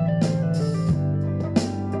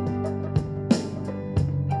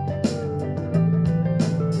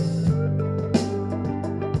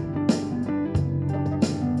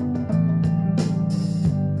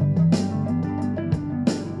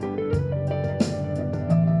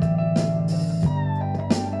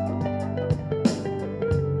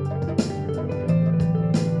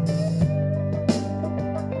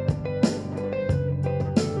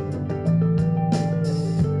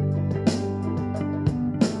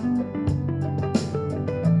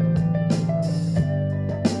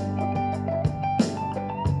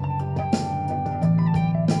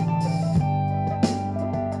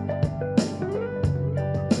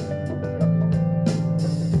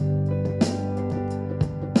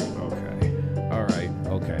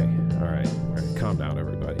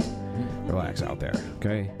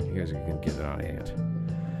 Okay, you guys can get it out of hand.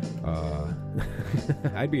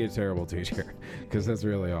 I'd be a terrible teacher because that's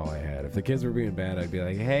really all I had. If the kids were being bad, I'd be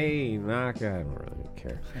like, "Hey, knock!" I don't really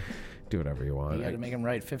care. Do whatever you want. You got to make them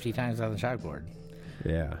write 50 times on the chalkboard.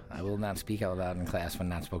 Yeah. I will not speak out loud in class when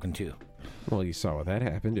not spoken to. Well, you saw what that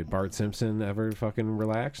happened. Did Bart Simpson ever fucking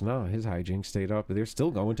relax? No, his hijinks stayed up. They're still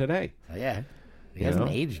going today. Yeah. He hasn't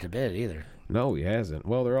aged a bit either. No, he hasn't.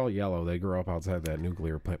 Well, they're all yellow. They grew up outside that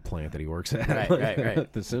nuclear plant that he works at.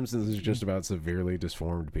 Right. The Simpsons is just about severely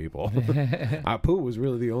disformed people. Apu was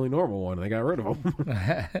really the only normal one, and they got rid of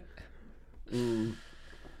him.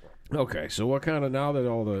 Okay, so what kind of, now that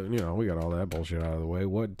all the, we got all that bullshit out of the way,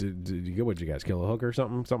 what'd you guys kill a hooker or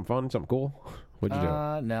something? Something fun? Something cool? What'd you do?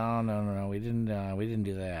 No. We didn't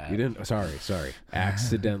do that. You didn't? Sorry.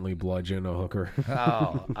 Accidentally bludgeon a hooker.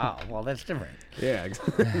 Oh, well, that's different. Yeah,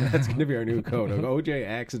 that's going to be our new code. OJ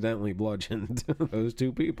accidentally bludgeoned those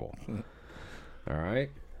two people. All right.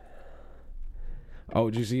 Oh,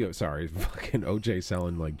 did you see? Sorry, fucking OJ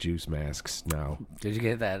selling like juice masks now. Did you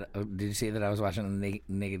get that? Did you see that I was watching the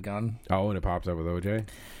Naked Gun? Oh, and it pops up with OJ?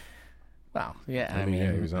 Well, yeah. I mean,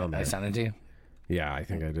 yeah, he was on there. I sent it to you. Yeah, I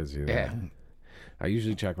think I did see that. Yeah. I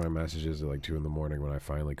usually check my messages at like 2 a.m. when I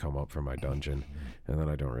finally come up from my dungeon, and then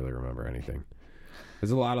I don't really remember anything.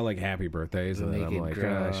 There's a lot of like happy birthdays, and then I'm like,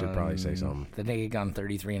 I should probably say something. The Naked Gun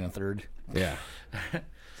 33 1/3. Yeah.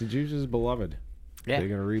 The Juice is beloved. Yeah. They're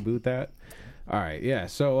going to reboot that? All right, yeah.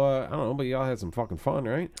 So, I don't know, but y'all had some fucking fun,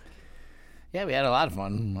 right? Yeah, we had a lot of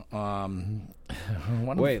fun.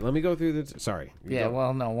 Wait, let me go through the... Sorry. Yeah,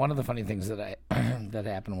 well, no. One of the funny things that that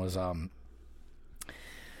happened was...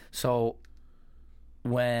 So,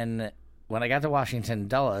 when I got to Washington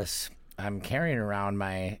Dulles, I'm carrying around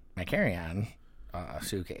my carry-on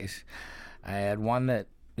suitcase. I had one that,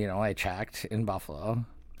 I checked in Buffalo,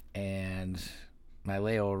 and... my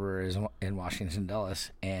layover is in Washington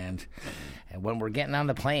Dulles, and when we're getting on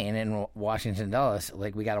the plane in Washington Dulles,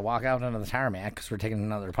 like, we got to walk out onto the tarmac because we're taking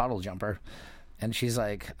another puddle jumper, and she's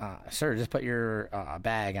like, "Sir, just put your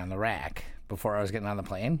bag on the rack." Before I was getting on the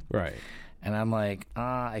plane, right? And I'm like,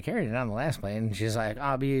 "I carried it on the last plane." And she's like,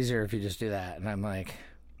 "It'll be easier if you just do that." And I'm like,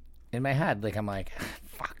 in my head, like, I'm like,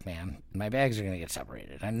 "Fuck, man, my bags are gonna get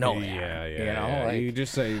separated. I know that." Yeah. Like, you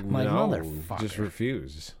just say like, no, motherfucker. just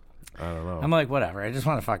refuse. I don't know. I'm like, whatever. I just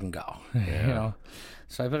want to fucking go. Yeah.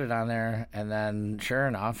 So I put it on there, and then sure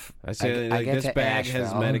enough, I say I get this to bag has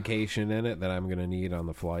Asheville. medication in it that I'm going to need on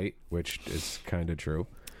the flight, which is kind of true.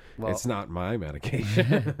 Well, it's not my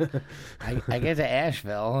medication. I get to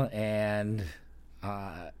Asheville, and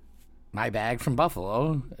my bag from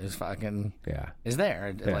Buffalo is fucking is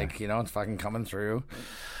there. Yeah. Like, it's fucking coming through,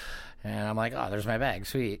 and I'm like, oh, there's my bag,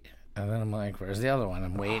 sweet. And then I'm like, where's the other one?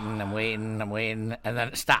 I'm waiting, and then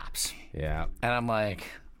it stops. Yeah. And I'm like,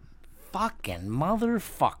 fucking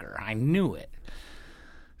motherfucker. I knew it.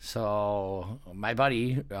 So my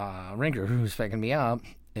buddy, Rinker, who's picking me up,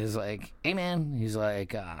 is like, hey, man. He's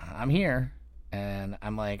like, I'm here. And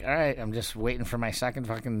I'm like, all right, I'm just waiting for my second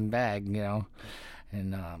fucking bag,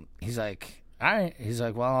 And he's like, all right. He's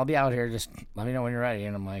like, well, I'll be out here. Just let me know when you're ready.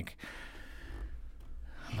 And I'm like,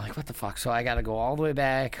 what the fuck? So I got to go all the way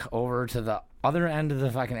back over to the other end of the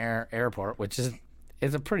fucking airport, which is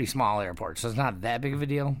a pretty small airport, so it's not that big of a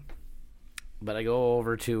deal. But I go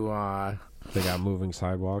over to... They got moving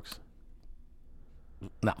sidewalks?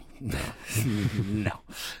 No. No.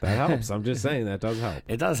 That helps. I'm just saying that does help.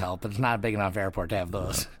 It does help, but it's not a big enough airport to have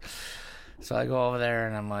those. So I go over there,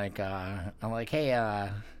 and I'm like, hey,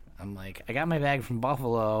 I got my bag from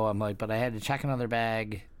Buffalo. I'm like, but I had to check another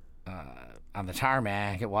bag... on the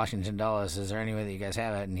tarmac at Washington Dulles. Is there any way that you guys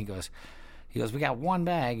have it? And he goes, He goes, we got one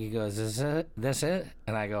bag. He goes, is this it?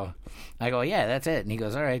 And I go, yeah, that's it. And he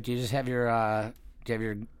goes, all right, do you just have your, do you have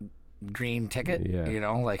your green ticket? Yeah. You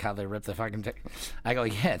know, like how they rip the fucking ticket. I go,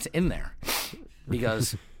 yeah, it's in there.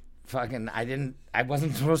 Because fucking, I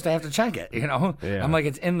wasn't supposed to have to check it, you know? Yeah. I'm like,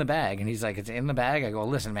 it's in the bag. And he's like, it's in the bag? I go,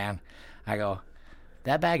 listen, man. I go,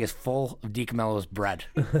 that bag is full of DiCamello's bread.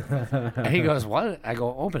 And he goes, what? I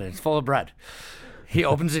go, open it. It's full of bread. He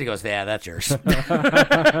opens it. He goes, yeah, that's yours.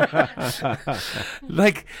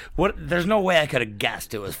 Like, what? There's no way I could have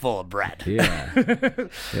guessed it was full of bread. Yeah.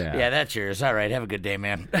 Yeah. Yeah, that's yours. All right, have a good day,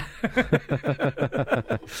 man.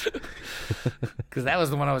 Because that was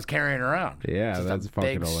the one I was carrying around. Yeah, Just a that's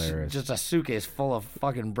fucking big hilarious. Just a suitcase full of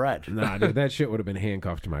fucking bread. Nah, dude, that shit would have been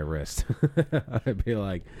handcuffed to my wrist. I'd be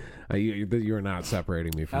like, you're not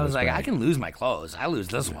separating me from I was this like, bag. I can lose my clothes. I lose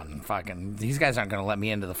this one. Fucking, these guys aren't going to let me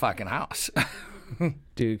into the fucking house.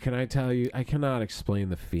 Dude, can I tell you, I cannot explain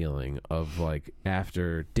the feeling of, like,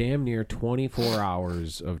 after damn near 24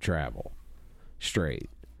 hours of travel straight,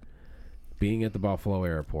 being at the Buffalo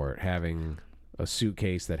airport, having a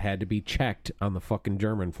suitcase that had to be checked on the fucking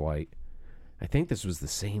German flight. I think this was the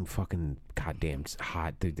same fucking goddamn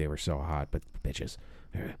hot. They were so hot, but bitches.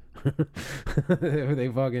 They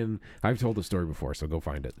fucking, I've told the story before, so go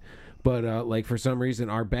find it. But like, for some reason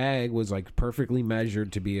our bag was like perfectly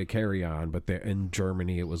measured to be a carry-on, but in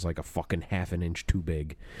Germany it was like a fucking half an inch too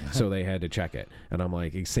big, so they had to check it. And I'm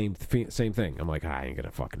like, same thing. I'm like,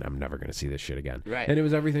 I'm never gonna see this shit again. Right. And it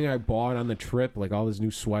was everything I bought on the trip, like all these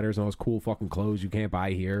new sweaters and all this cool fucking clothes you can't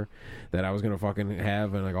buy here that I was gonna fucking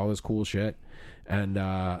have, and like all this cool shit. And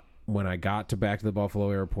when I got back to the Buffalo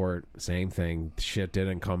airport, same thing. Shit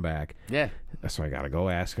didn't come back. Yeah. So I got to go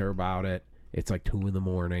ask her about it. It's like 2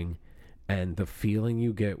 a.m. And the feeling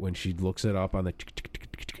you get when she looks it up on the...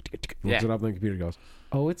 looks it up on the computer and goes,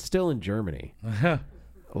 oh, it's still in Germany.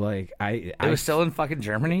 Like, It was still in fucking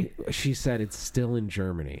Germany? She said it's still in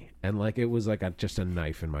Germany. And like, it was like just a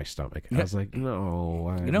knife in my stomach. I was like,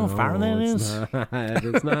 no. You know how far that it's is? Not.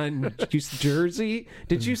 It's not. Jersey?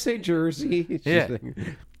 Did you say Jersey? She's Yeah. like,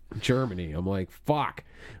 Germany. I'm like, fuck.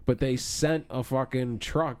 But they sent a fucking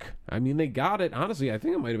truck. I mean, they got it. Honestly, I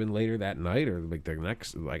think it might have been later that night or like the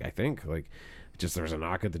next, like, I think, like, just there was a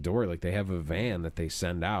knock at the door. Like, they have a van that they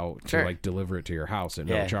send out Sure. to, like, deliver it to your house at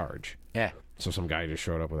no Yeah. charge. Yeah. So some guy just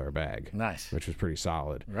showed up with our bag. Nice. Which was pretty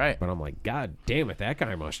solid. Right. But I'm like, God damn it, that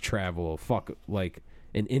guy must travel like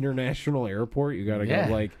an international airport. You gotta Yeah.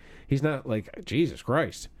 go, like, he's not, like, Jesus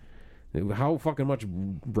Christ. How fucking much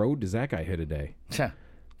road does that guy hit a day?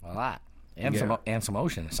 A lot. And Yeah. some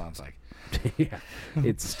ocean, it sounds like. Yeah.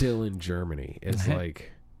 It's still in Germany. It's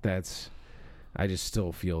like, I just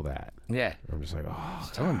still feel that. Yeah. I'm just like, oh,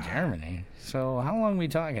 Still in Germany. So how long are we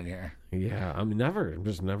talking here? yeah, I'm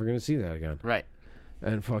just never going to see that again. Right.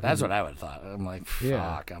 And fucking, That's what I would have thought. I'm like, fuck,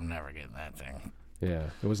 Yeah. I'm never getting that thing. yeah.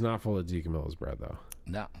 It was not full of DiCamello's bread, though.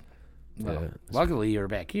 No. Well, Yeah. luckily you were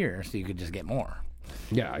back here, so you could just get more.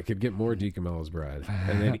 Yeah, I could get more DiCamello's bread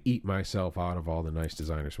and then eat myself out of all the nice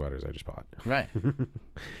designer sweaters I just bought. Right.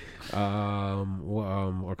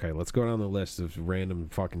 Okay, let's go down the list of random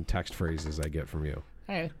fucking text phrases I get from you.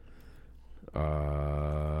 Hey.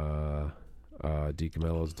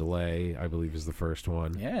 DiCamello's delay, I believe, is the first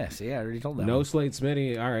one. Yeah, see, I already told that No one. Slade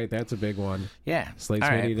Smitty. All right, that's a big one. Yeah. Slade All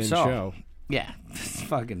Smitty right, didn't so, show. Yeah. It's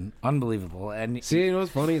fucking unbelievable. And See, you know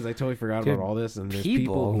what's funny is I totally forgot Dude, about all this, and there's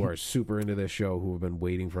people people- who are super into this show who have been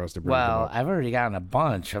waiting for us to bring well, them up. I've already gotten a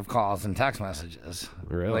bunch of calls and text messages.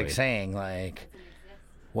 Really? Like saying, like,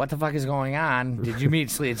 what the fuck is going on? Did you meet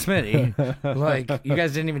Slade Smitty? Like, you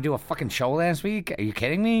guys didn't even do a fucking show last week? Are you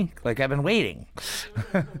kidding me? Like, I've been waiting.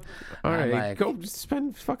 All I'm right, like- go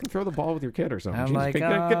fucking throw the ball with your kid or something. I'm Jesus, like,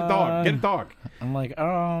 get a dog. Get a dog. I'm like,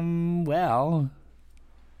 well,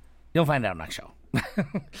 you'll find out next show.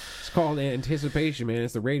 It's called anticipation, man.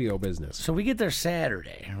 It's the radio business. So we get there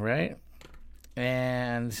Saturday, right?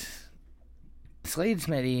 And Slade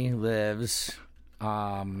Smitty lives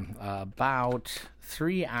about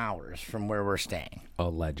 3 hours from where we're staying.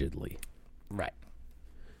 Allegedly. Right.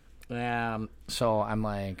 So I'm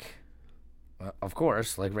like, of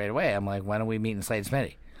course, like right away, I'm like, when are we meeting Slade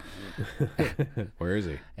Smitty? Where is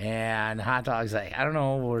he? And Hot Dog's like, I don't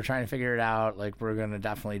know. We're trying to figure it out. Like, we're going to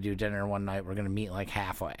definitely do dinner one night. We're going to meet like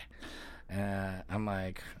halfway. I'm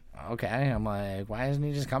like, okay. I'm like, why isn't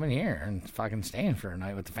he just coming here and fucking staying for a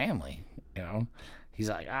night with the family? You know? He's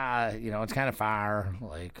like, it's kind of far.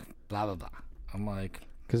 Like, blah, blah, blah. I'm like,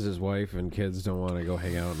 Because his wife and kids don't want to go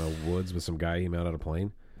hang out in the woods with some guy he met on a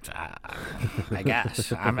plane. I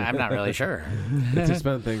guess. I'm not really sure. To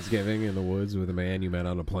spend Thanksgiving in the woods with a man you met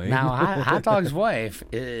on a plane. Now, Hot Dog's wife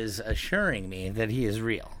is assuring me that he is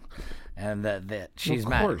real. and that she's Of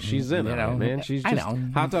mad. course, she's in you on know, it, man. She's I just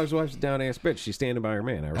know. hot dog's wife's a down ass bitch. She's standing by her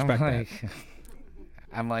man. I respect that.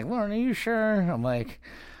 I'm like, Lauren, are you sure? I'm like,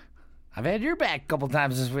 I've had your back a couple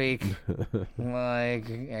times this week. I'm like,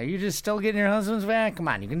 are you just still getting your husband's back? Come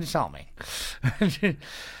on, you can just tell me.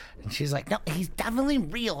 And she's like, no, he's definitely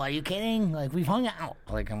real. Are you kidding? Like, we've hung out.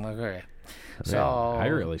 Like, I'm like, okay. So Man, I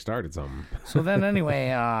really started something. So then anyway,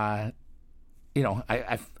 you know,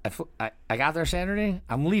 I got there Saturday.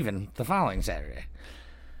 I'm leaving the following Saturday.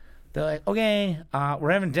 They're like, okay,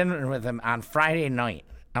 we're having dinner with him on Friday night.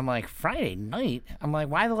 I'm like, Friday night? I'm like,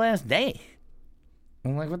 why the last day?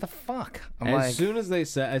 I'm like, what the fuck? As soon as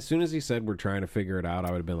he said we're trying to figure it out,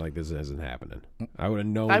 I would have been like, this isn't happening. I would have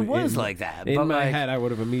known. I was like that. In but my like, head, I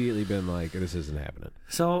would have immediately been like, this isn't happening.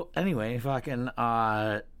 So anyway, fucking,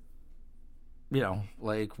 you know,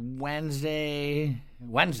 like Wednesday,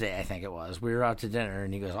 I think it was. We were out to dinner,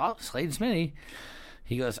 and he goes, "Oh, Slade Smitty."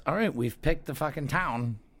 He goes, "All right, we've picked the fucking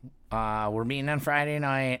town. We're meeting on Friday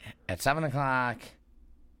night at 7:00.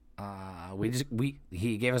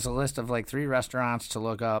 He gave us a list of like 3 restaurants to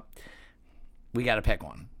look up. We got to pick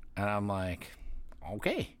one." And I'm like,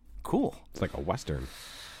 "Okay, cool." It's like a Western.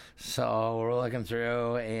 So we're looking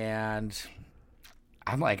through, and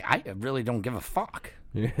I'm like, I really don't give a fuck.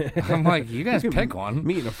 I'm like, you guys pick one.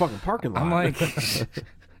 Meet in a fucking parking lot.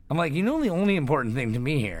 I'm like, you know, the only important thing to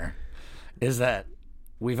me here is that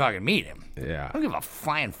we fucking meet him. Yeah. I don't give a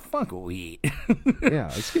flying fuck what we eat. Yeah,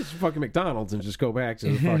 let's get some fucking McDonald's and just go back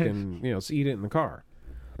to the fucking, you know, eat it in the car.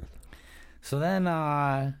 So then,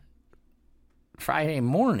 Friday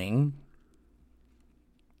morning,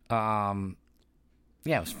 yeah,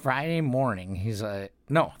 it was Friday morning. He's like,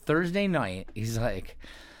 no, Thursday night. He's like,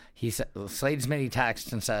 Slade Smitty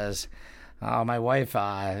texts and says, my wife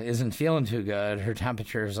isn't feeling too good. Her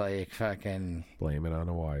temperature's like fucking Blame it on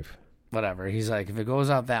the wife. whatever. He's like, if it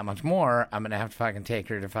goes up that much more, I'm gonna have to fucking take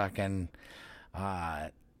her to fucking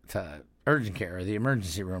to urgent care or the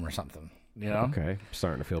emergency room or something. You know? Okay, I'm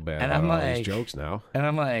starting to feel bad And about I'm all like- these jokes now. And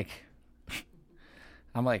I'm like,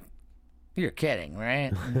 you're kidding,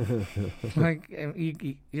 right? Like,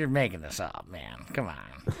 you're making this up, man. Come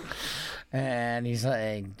on. And he's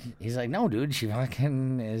like, no, dude, she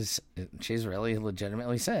fucking she's really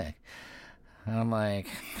legitimately sick. And I'm like,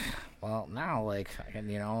 well, now, like, fucking,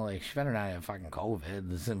 you know, like, she better not have fucking COVID.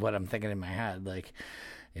 This is what I'm thinking in my head, like,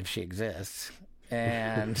 if she exists.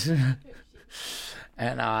 And,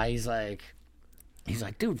 and he's like,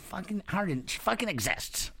 dude, fucking Arden, she fucking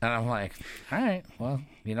exists. And I'm like, all right, well,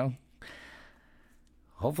 you know,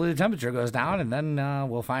 hopefully the temperature goes down, and then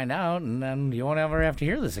we'll find out, and then you won't ever have to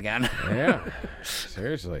hear this again. Yeah,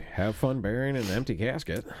 seriously, have fun burying an empty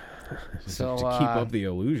casket. So to keep up the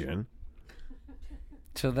illusion.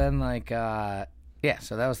 So then, like, yeah,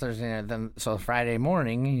 so that was Thursday night. Then, so Friday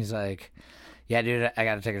morning, he's like, yeah, dude, I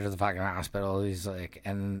got to take her to the fucking hospital. He's like,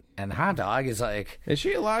 and Hot Dog is like, Is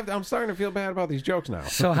she alive? I'm starting to feel bad about these jokes now.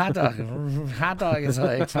 so Hot Dog is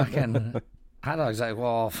like, fucking, Hot Dog's like,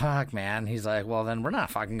 well, fuck, man. He's like, well, then we're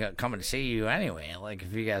not fucking coming to see you anyway. Like,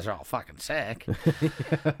 if you guys are all fucking sick.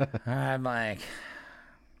 I'm like,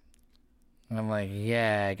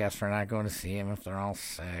 yeah, I guess we're not going to see him if they're all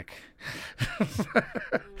sick.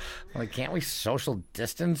 Like, can't we social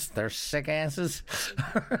distance their sick asses?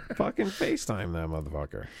 Fucking FaceTime that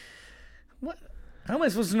motherfucker. What? How am I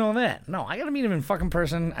supposed to know that? No, I gotta meet him in fucking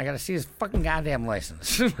person. I gotta see his fucking goddamn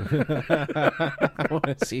license. I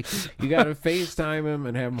want to see. You got to FaceTime him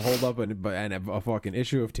and have him hold up a fucking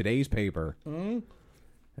issue of today's paper and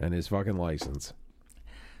his fucking license.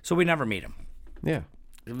 So we never meet him. Yeah.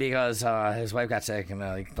 Because his wife got sick and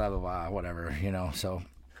like blah blah blah whatever, you know. So,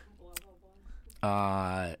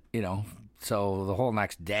 you know, so the whole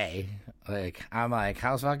next day, like I'm like,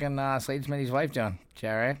 how's fucking Slade Smitty's wife doing? She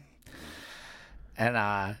all right? And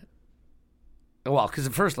well, because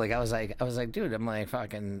at first, like I was like, dude, I'm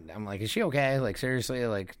like, is she okay? Like seriously,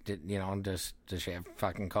 like, does she have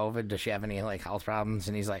fucking COVID? Does she have any like health problems?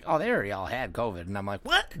 And he's like, oh, they already all had COVID. And I'm like,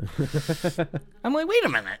 what? I'm like, wait a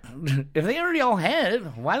minute. If they already all had it,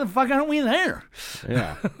 why the fuck aren't we there?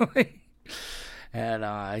 Yeah.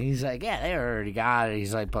 And he's like, yeah, they already got it.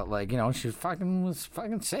 He's like, but like, you know, she was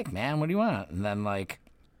fucking sick, man. What do you want? And then like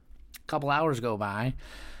a couple hours go by.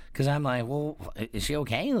 Because I'm like, well, is she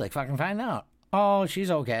okay? Like, fucking find out. Oh,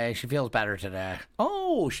 she's okay. She feels better today.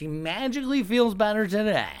 Oh, she magically feels better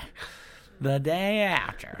today. The day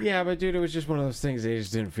after. Yeah, but dude, it was just one of those things they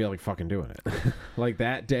just didn't feel like fucking doing it. Like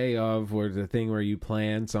that day of where the thing where you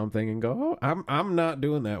plan something and go, oh, I'm not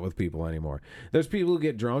doing that with people anymore. There's people who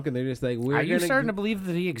get drunk and they just like, Are you starting to believe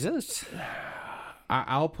that he exists?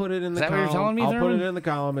 I'll put it in the that what column. you're telling me, I'll put Thurman? it in the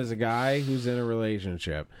column as a guy who's in a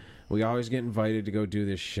relationship. We always get invited to go do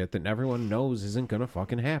this shit that everyone knows isn't gonna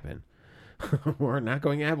fucking happen. We're not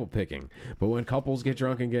going apple picking, but when couples get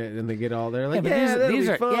drunk and they get all there like, these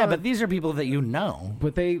are fun. but these are people that you know.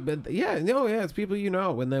 It's people you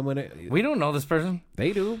know. And then when We don't know this person.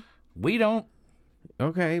 they do, We don't.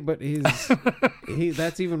 okay, but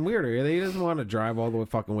that's even weirder. He doesn't want to drive all the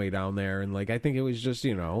fucking way down there, and like I think it was just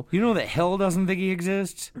You know that Hill doesn't think he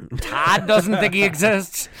exists. Todd doesn't think he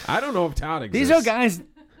exists. I don't know if Todd exists. These are guys.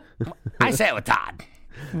 I sat with Todd.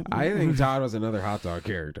 I think Todd was another hot dog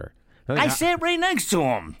character. I I think sat right next to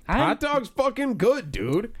him. hot dog's fucking good,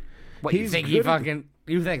 dude. What, you He's think good.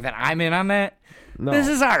 You think that I'm in on that? No. This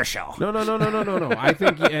is our show. No. I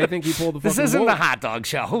think he pulled the fucking This isn't wool. the hot dog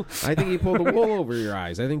show. I think he pulled the wool over your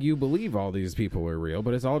eyes. I think you believe all these people are real,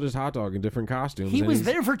 but it's all just hot dog in different costumes. He and was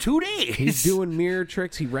he's- there for 2 days. He's doing mirror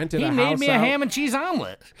tricks. He rented He a made house me a out. ham and cheese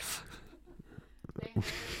omelet.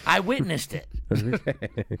 I witnessed it.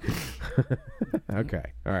 Okay.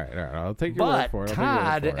 All right. I'll take your word But for it.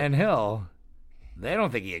 Todd and Hill, they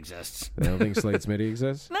don't think he exists. I don't think Slade Smitty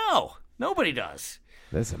exists. No, nobody does.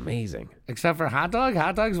 That's amazing. Except for Hot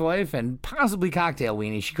Dog's wife, and possibly Cocktail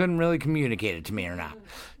Weenie. She couldn't really communicate it to me or not.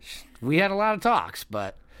 We had a lot of talks,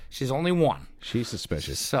 but she's only one. She's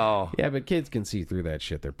suspicious. So Yeah, but kids can see through that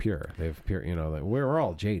shit. They're pure. They've pure. Like, we're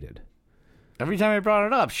all jaded. every time I brought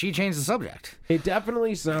it up, she changed the subject. It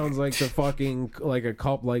definitely sounds like the fucking like a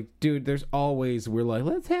couple. Like, dude, there's always we're like,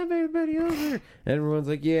 let's have everybody over, and everyone's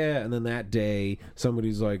like, yeah, and then that day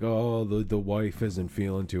somebody's like, oh, the wife isn't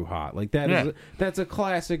feeling too hot. Like that's a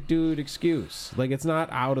classic dude excuse. Like, it's not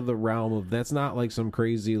out of the realm of that's not like some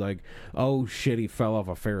crazy like, oh shit, he fell off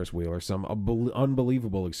a Ferris wheel or some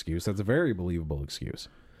unbelievable excuse. That's a very believable excuse.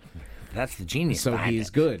 That's the genius. So behind he's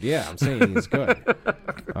it. good. Yeah, I'm saying he's good.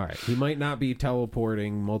 All right. He might not be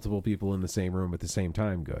teleporting multiple people in the same room at the same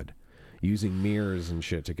time good. Using mirrors and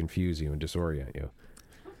shit to confuse you and disorient you.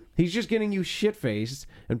 He's just getting you shit-faced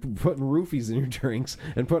and putting roofies in your drinks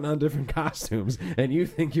and putting on different costumes, and you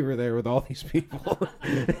think you were there with all these people.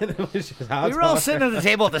 And it was just We were all sitting at the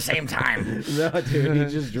table at the same time. No, dude, he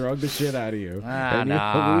just drugged the shit out of you. And you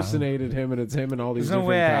nah. hallucinated him, and it's him in all these There's no different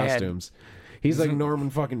way I had- costumes. He's like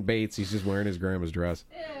Norman fucking Bates. He's just wearing his grandma's dress.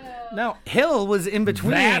 No, Hill was in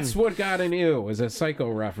between. That's what got an ew, is a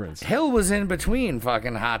psycho reference. Hill was in between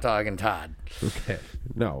fucking Hot Dog and Todd. Okay.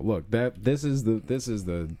 No, look, this is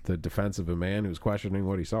the defense of a man who's questioning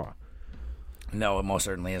what he saw. No, it most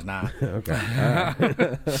certainly is not. Okay. All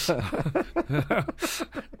right.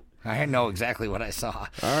 I know exactly what I saw.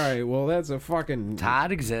 All right. Well, that's a fucking.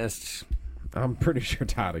 Todd exists. I'm pretty sure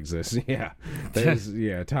Todd exists. Yeah.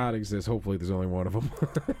 Todd exists. Hopefully, there's only one of them.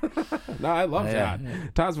 No, I love Yeah. Todd.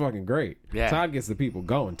 Todd's fucking great. Yeah. Todd gets the people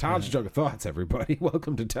going. Todd's Jug of Thoughts, everybody.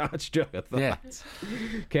 Welcome to Todd's Jug of Yeah. Thoughts.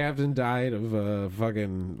 Captain died of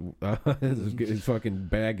his fucking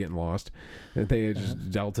bag getting lost.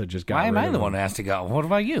 And Delta just got Why am rid I of the him. one who has to go? What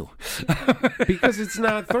about you? Because it's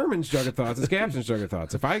not Thurman's Jug of Thoughts, it's Captain's Jug of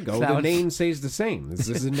Thoughts. If I go, So the it's- name stays the same. This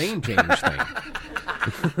is a name change thing.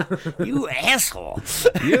 You asshole.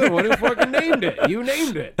 You're the one who fucking named it. You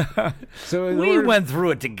named it. So in We order- went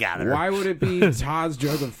through it together. Why would it be Todd's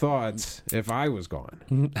Jug of Thoughts if I was gone?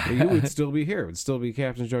 You would still be here. It would still be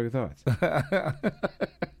Captain's Jug of Thoughts.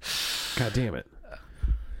 God damn it.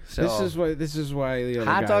 So, This is why the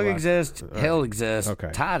other Hot guy Dog left. exists. Hill exists. Okay.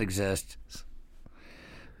 Todd exists.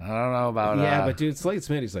 I don't know about Yeah, but dude, Slade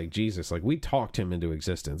Smitty's like Jesus. Like, we talked him into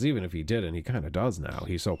existence. Even if he didn't, he kind of does now.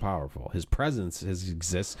 He's so powerful. His presence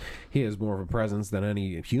exists. He has more of a presence than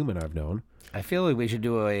any human I've known. I feel like we should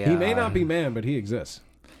do a. He may not be man, but he exists.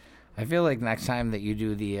 I feel like next time that you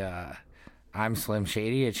do the I'm Slim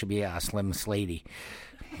Shady, it should be Slim Slady.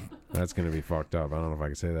 That's going to be fucked up. I don't know if I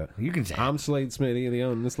can say that. You can say I'm Slade Smitty.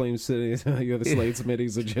 The Slade Smitty. You're the Slade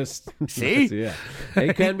Smitties are just. See? Yeah.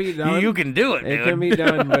 It can be it. done. You can do it, dude. It can be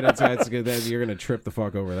done, but it's good that you're going to trip the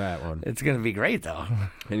fuck over that one. It's gonna be great though.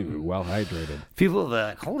 And you're well hydrated. People are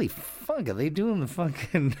like, holy fuck, are they doing the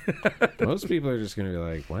fucking? Most people are just going to be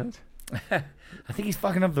like, what? I think he's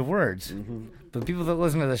fucking up the words. Mm-hmm. But people that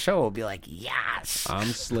listen to the show will be like, yes. I'm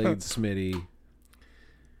Slade Smitty.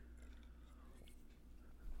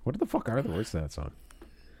 What the fuck are the words to that song?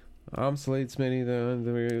 I'm Slade Smitty,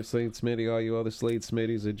 the Slade Smitty. All you other Slade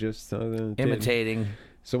Smitties are just Imitating.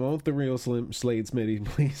 So won't the real Slade Smitty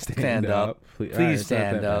please stand Stand up. Please, Please it's not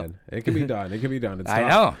stand that up. bad. It can be done. It can be done. It's tough. I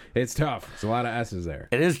know. It's tough. It's a lot of S's there.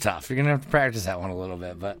 It is tough. You're gonna have to practice that one a little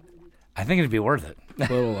bit, but I think it'd be worth it.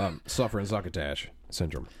 A little suffer and succotash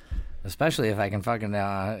syndrome. Especially if I can fucking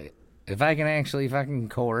if I can actually fucking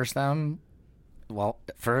coerce them. Well,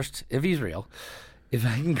 first, if he's real, if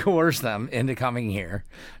I can coerce them into coming here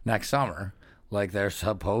next summer, like they're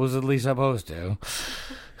supposedly supposed to.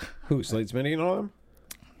 Who, Slade Smitty and all them?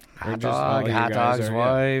 Or Hot just all Dog, your Hot guys Dog's are-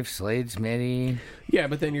 wife, Slade Smitty. Yeah,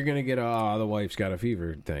 but then you're going to get the wife's got a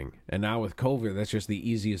fever thing. And now with COVID, that's just the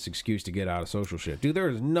easiest excuse to get out of social shit. Dude,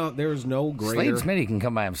 there's no Slade greater Smitty can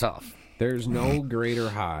come by himself. there's no greater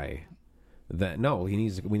high that we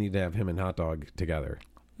need to have him and Hot Dog together.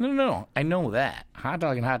 No. I know that. Hot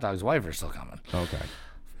Dog and Hot Dog's wife are still coming. Okay.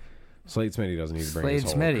 Slade Smitty doesn't need to bring Slade his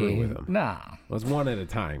whole crew with Smitty. him. Nah. Let's one at a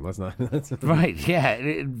time. Let's not. Right,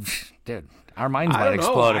 yeah. Dude, our minds I might don't know.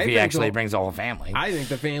 explode I if he think actually so. brings the whole family. I think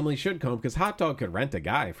the family should come because Hot Dog could rent a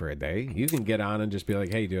guy for a day. You can get on and just be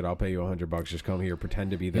like, "Hey, dude, I'll pay you $100. Just come here,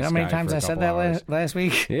 pretend to be this." You know how many guy times for a I said couple that hours." last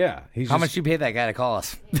week? Yeah, How much you pay that guy to call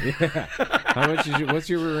us? How much? What's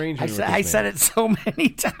your arrangement? I said it so many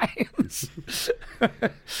times.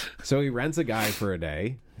 So he rents a guy for a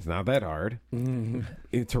day. It's not that hard.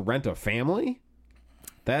 To rent a family,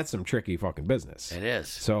 that's some tricky fucking business. It is.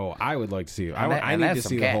 So I would like to see. I And need that's to some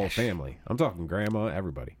see the whole cash. family. I'm talking grandma,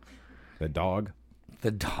 everybody, the dog. The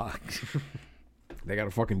dog. They got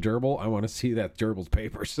a fucking gerbil. I want to see that gerbil's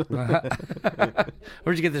papers.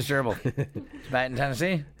 Where'd you get this gerbil? Back in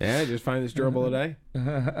Tennessee? Yeah, just find this gerbil a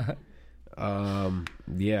day.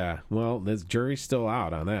 Yeah. Well, this jury's still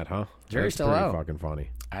out on that, huh? Jury's That's still pretty out. Fucking funny.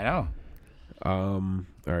 I know. All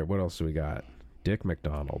right. What else do we got? Dick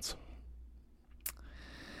McDonald's.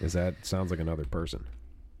 Sounds like another person?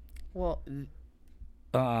 Well,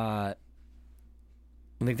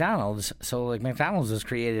 McDonald's. So, like, McDonald's was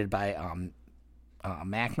created by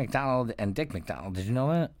Mac McDonald and Dick McDonald. Did you know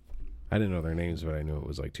that? I didn't know their names, but I knew it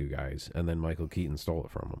was like two guys. And then Michael Keaton stole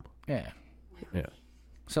it from them. Yeah. Yeah.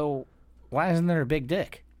 So, why isn't there a Big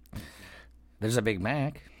Dick? There's a Big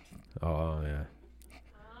Mac. Oh, yeah.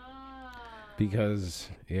 Because,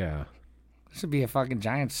 yeah. There should be a fucking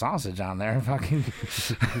giant sausage on there, fucking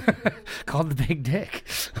called the Big Dick.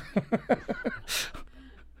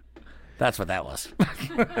 That's what that was.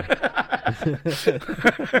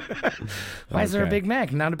 Why is there a Okay. Big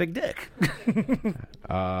Mac, not a Big Dick?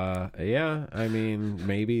 Yeah. I mean,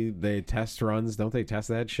 maybe they test runs. Don't they test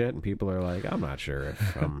that shit? And people are like, I'm not sure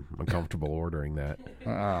if I'm comfortable ordering that.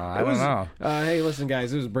 I don't know. Hey, listen,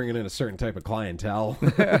 guys, this was bringing in a certain type of clientele.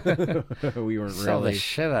 We weren't Sell the really.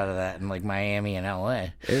 shit out of that in like Miami and LA.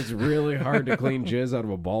 It's really hard to clean jizz out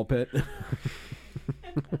of a ball pit.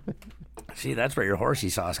 See, that's where your horsey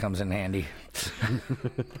sauce comes in handy.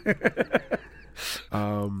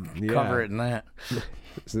 Yeah. Cover it in that.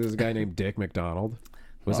 So there's a guy named Dick McDonald.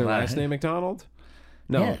 Was Well, their that- last name McDonald?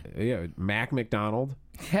 No. Yeah. Mac McDonald.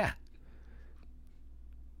 Yeah.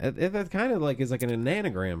 That kind of like is like an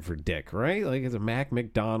anagram for Dick, right? Like it's a Mac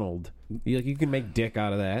McDonald. You can make Dick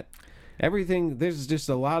out of that. Everything, there's just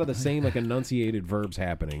a lot of the same like enunciated verbs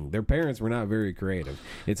happening. Their parents were not very creative.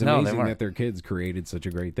 It's No, they amazing weren't. that their kids created such a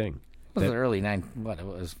great thing. It was the early it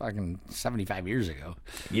was fucking 75 years ago.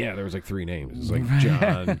 Yeah, there was like three names. It was like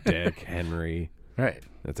John, Dick, Henry. Right.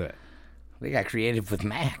 That's it. They got creative with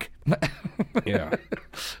Mac. Yeah.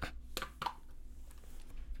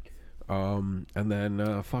 And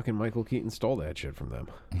then fucking Michael Keaton stole that shit from them.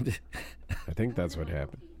 I think that's what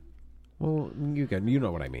happened. Well, you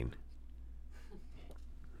know what I mean.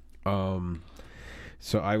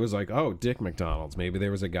 So I was like, oh, Dick McDonald's. Maybe there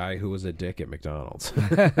was a guy who was a dick at McDonald's.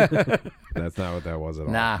 That's not what that was at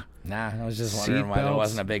all. Nah. I was just wondering why there Seatbelts.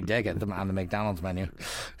 wasn't a big dick on the McDonald's menu.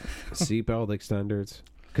 Seatbelt extenders.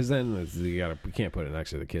 Because then you can't put it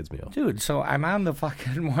next to the kids' meal. Dude, so I'm on the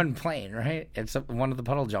fucking one plane, right? It's one of the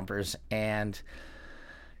puddle jumpers, and,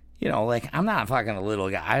 you know, like, I'm not fucking a little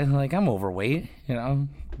guy. Like, I'm overweight, you know?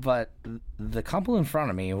 But the couple in front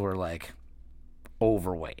of me were, like,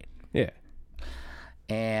 overweight. Yeah.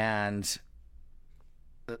 And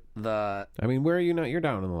the I mean, where are you not? You're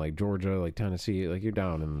down in like Georgia, like Tennessee. Like you're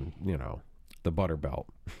down in, the butter belt.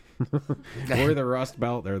 We're the rust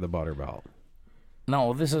belt. They're the butter belt.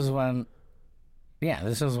 No, this is when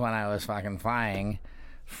I was fucking flying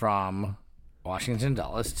from Washington,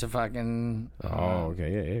 Dulles to fucking. Oh,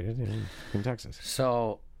 okay. Yeah. In Texas.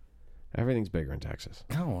 So, Everything's bigger in Texas.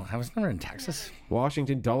 no, I was never in Texas.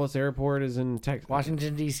 Washington Dulles Airport is in Texas.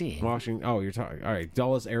 Washington, D.C. Washington. Oh, you're talking. All right.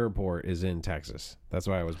 Dulles Airport is in Texas. That's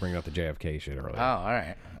why I was bringing up the JFK shit earlier. Oh, all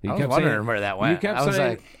right. You I was kept wondering saying- where that went. You kept I was saying,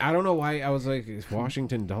 like, I don't know why. I was like, is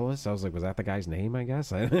Washington Dulles? I was like, was that the guy's name? I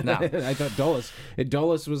guess. No. I thought Dulles.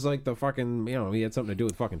 Dulles was like the fucking. He had something to do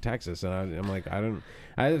with fucking Texas, and I'm like,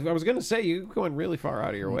 I was gonna say you going really far out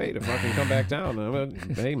of your way to fucking come back down. And I'm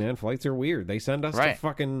like, hey man, flights are weird. They send us to Right.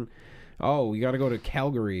 fucking. Oh, you got to go to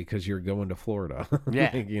Calgary because you're going to Florida.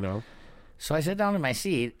 Yeah. Like, So I sit down in my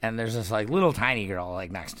seat, and there's this like little tiny girl like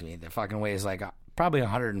next to me that fucking weighs like probably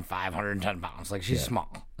 105, 110 pounds. Like she's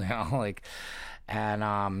small, you know, like. And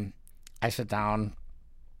I sit down,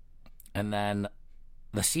 and then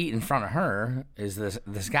the seat in front of her is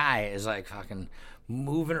this guy is like fucking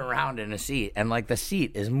moving around in a seat, and like the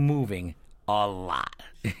seat is moving a lot,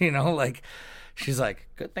 you know, like. She's like,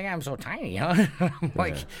 good thing I'm so tiny, huh? I'm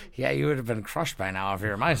like, yeah, you would have been crushed by now if you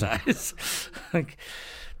were my size. Like,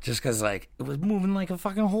 just because, like, it was moving like a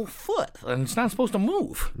fucking whole foot, and it's not supposed to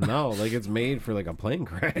move. No, like it's made for like a plane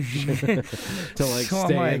crash to like So I'm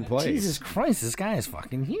stay like, in place. Jesus Christ, this guy is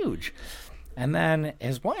fucking huge. And then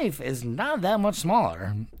his wife is not that much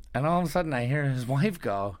smaller. And all of a sudden I hear his wife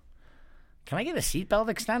go, can I get a seatbelt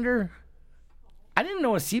extender? I didn't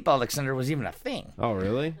know a seatbelt extender was even a thing. Oh,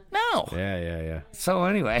 really? No. Yeah. So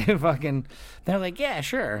anyway, fucking, they're like, yeah,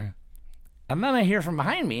 sure. And then I hear from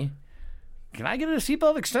behind me, can I get a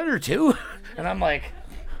seatbelt extender too? And I'm like,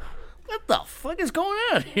 what the fuck is going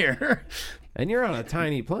on here? And you're on a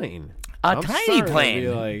tiny plane. A tiny starting to plane. be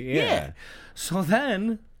like, yeah. So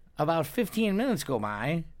then about 15 minutes go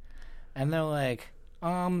by, and they're like,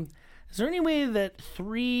 is there any way that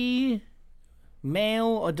 3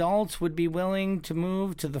 male adults would be willing to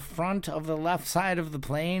move to the front of the left side of the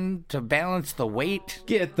plane to balance the weight?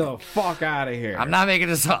 Get the fuck out of here. I'm not making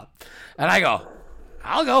this up. And I go,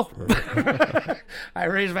 I'll go. I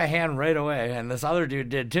raised my hand right away, and this other dude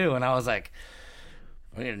did too, and I was like,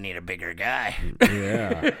 we're going to need a bigger guy.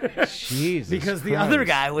 Yeah. Jesus. Because the other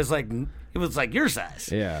guy was like, it was like your size.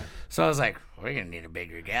 Yeah. So I was like, we're going to need a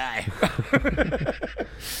bigger guy.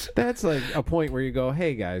 That's like a point where you go,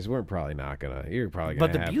 hey guys, we're probably not gonna. You're probably gonna.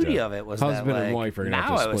 But the have beauty to, of it was husband that, like, and wife are gonna now have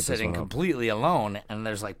to I split was this sitting one up. completely alone, and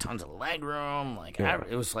there's like tons of leg room. Like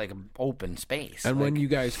it was like an open space. And like, when you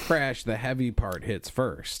guys crash, the heavy part hits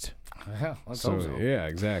first. yeah, let's So hope so. yeah,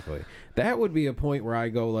 exactly. That would be a point where I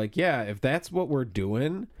go like, yeah, if that's what we're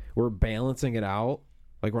doing, we're balancing it out.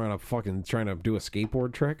 Like we're on a fucking trying to do a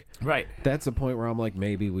skateboard trick. Right. That's the point where I'm like,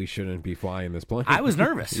 maybe we shouldn't be flying this plane. I was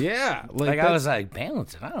nervous. Yeah. Like I that's- was like,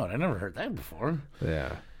 balance it out. I never heard that before. Yeah.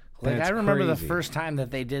 Like That's I remember the crazy. first time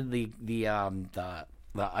that they did the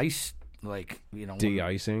ice, like, you know,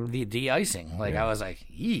 de-icing. the de-icing. Like I was like,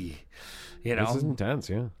 yee, you know. This is intense,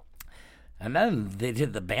 yeah. And then they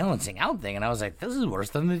did the balancing out thing, and I was like, this is worse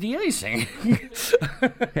than the de-icing.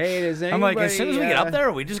 Hey, does anybody? I'm like, as soon as we get up there,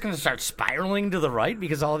 are we just going to start spiraling to the right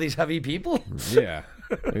because of all these heavy people? Yeah.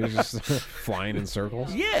 It was just flying in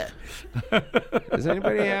circles. Yeah. Does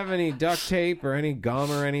anybody have any duct tape or any gum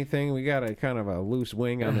or anything? We got a kind of a loose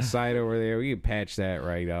wing on the side over there. We could patch that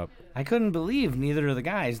right up. I couldn't believe neither of the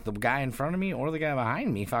guys, the guy in front of me or the guy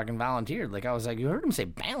behind me, fucking volunteered. Like, I was like, you heard him say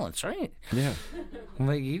balance, right? Yeah. I'm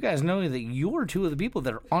like, you guys know that you're two of the people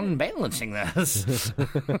that are unbalancing this.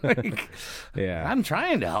 Like, Yeah. I'm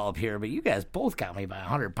trying to help here, but you guys both got me by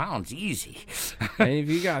 100 pounds easy. And if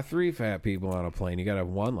you got 3 fat people on a plane, you got to have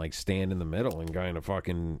one like stand in the middle and kind of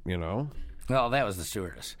fucking, you know. Well, that was the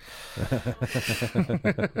stewardess.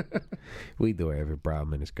 We do have a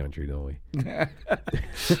problem in this country, don't we? A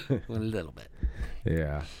little bit.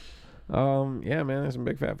 Yeah. Yeah, man, there's some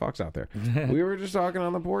big fat fucks out there. We were just talking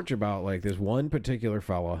on the porch about like this one particular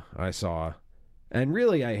fella I saw, and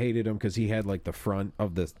really I hated him because he had like the front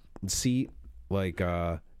of the seat, like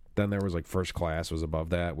then there was like first class was above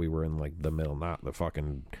that. We were in like the middle, not the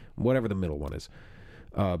fucking whatever the middle one is.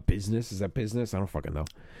 Business, is that business? I don't fucking know.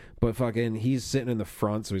 But fucking he's sitting in the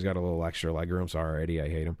front, so he's got a little extra leg room. So already I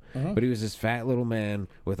hate him. But he was this fat little man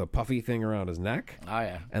with a puffy thing around his neck Oh,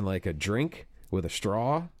 yeah. and like a drink with a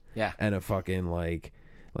straw. Yeah. And a fucking like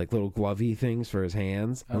little glovey things for his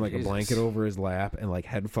hands and like Jesus. a blanket over his lap and like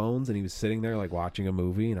headphones, and he was sitting there like watching a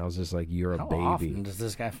movie, and I was just like, you're a How baby. often does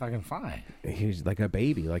this guy fucking fly? He's like a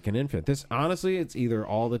baby, like an infant. This honestly, it's either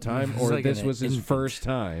all the time He's or like this an was his infant. first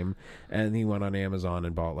time, and he went on Amazon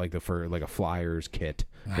and bought like a Flyers kit,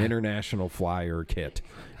 international flyer kit.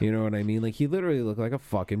 You know what I mean? Like he literally looked like a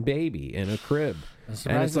fucking baby in a crib. And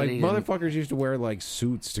surprised it's that like he didn't- motherfuckers used to wear like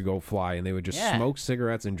suits to go fly, and they would just Yeah. smoke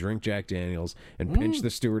cigarettes and drink Jack Daniels and pinch the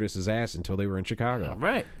stewardess's ass until they were in Chicago.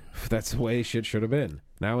 Right. That's the way shit should have been.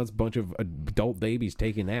 Now it's a bunch of adult babies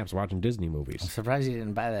taking naps watching Disney movies. I'm surprised he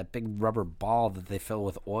didn't buy that big rubber ball that they fill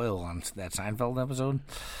with oil on that Seinfeld episode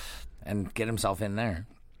and get himself in there.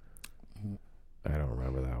 I don't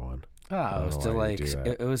remember that one. Oh, it was know to why you like do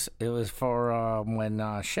that. it was for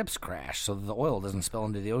when ships crash, so that the oil doesn't spill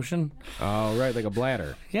into the ocean. Oh, right, like a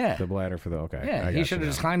bladder. Yeah, The bladder for the okay. yeah. I He got should you have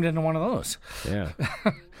just now. climbed into one of those. Yeah.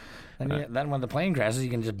 Then when the plane crashes, you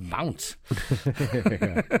can just bounce.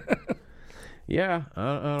 Yeah,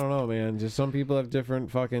 I don't know, man. Just some people have different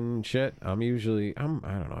fucking shit. I don't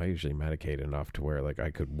know. I usually medicate enough to where like I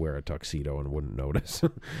could wear a tuxedo and wouldn't notice.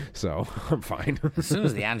 So I'm fine. As soon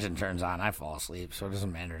as the engine turns on, I fall asleep, so it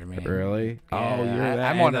doesn't matter to me. Really? Yeah, Oh, you're that.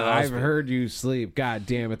 I'm one of those I've people. heard you sleep. God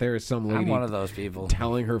damn it! There is some I'm lady one of those people.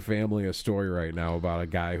 telling her family a story right now about a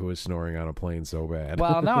guy who was snoring on a plane so bad.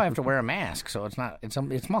 Well, now I have to wear a mask, so it's not. It's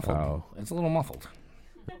muffled. Oh. It's a little muffled.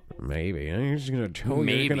 Maybe. And you're just gonna choke.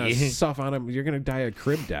 Maybe. You're gonna suff on him. You're gonna die a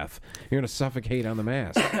crib death. You're gonna suffocate on the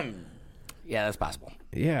mask. Yeah, that's possible.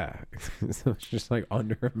 Yeah. So it's just like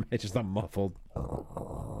under him. It's just a muffled.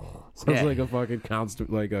 Sounds Yeah. like a fucking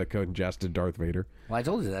like a congested Darth Vader. Well, I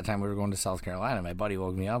told you that time we were going to South Carolina. My buddy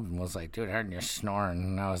woke me up and was like, "Dude, I heard you're snoring."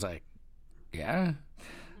 And I was like, "Yeah."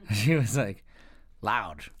 She was like,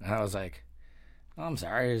 "Loud." And I was like, "Oh, I'm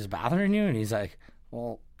sorry. Is it bothering you?" And he's like,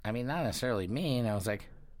 "Well, I mean, not necessarily me." And I was like,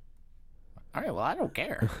 "All right, well, I don't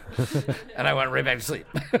care." And I went right back to sleep.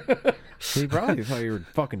 He probably thought you were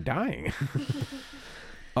fucking dying.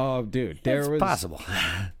 Oh, dude, It's possible.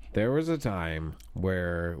 There was a time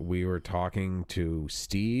where we were talking to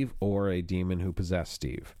Steve or a demon who possessed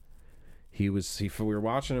Steve. We were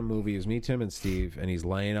watching a movie. It was me, Tim, and Steve, and he's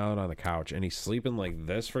laying out on the couch and he's sleeping like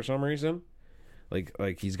this for some reason.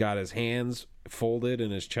 Like he's got his hands folded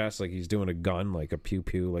in his chest like he's doing a gun, like a pew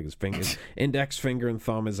pew, like his fingers, index finger and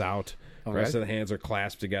thumb is out. The rest of the hands are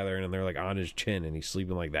clasped together and they're like on his chin and he's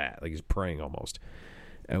sleeping like that, like he's praying almost.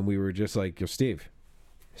 And we were just like, yo, Steve.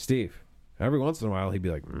 Every once in a while he'd be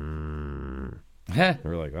like, And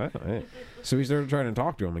we're like, what? Hey. So we started trying to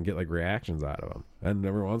talk to him and get like reactions out of him. And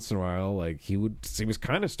every once in a while, like he was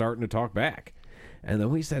kind of starting to talk back. And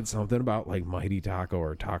then we said something about like Mighty Taco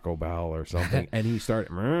or Taco Bell or something, and he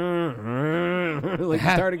started like he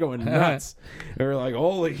started going nuts. And we're like,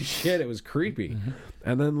 holy shit, it was creepy.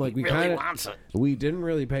 And then like we Really kind of wants it. we didn't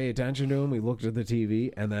really pay attention to him. We looked at the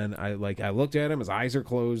TV, and then I looked at him. His eyes are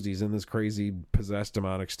closed. He's in this crazy possessed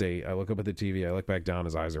demonic state. I look up at the TV. I look back down.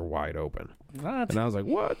 His eyes are wide open. What? And I was like,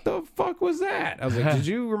 what the fuck was that? I was like, did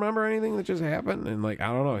you remember anything that just happened? And like, I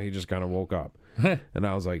don't know. He just kind of woke up. And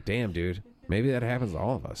I was like, damn, dude. Maybe that happens to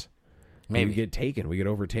all of us. Maybe. We get taken. We get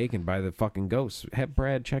overtaken by the fucking ghosts. Have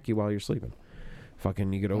Brad check you while you're sleeping.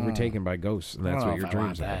 Fucking, you get overtaken by ghosts, and that's I what don't your know if I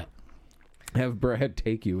want dreams are. that. Have Brad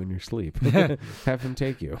take you in your sleep. Have him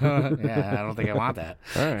take you. Yeah, I don't think I want that.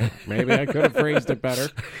 All right. Maybe I could have phrased it better.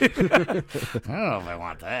 I don't know if I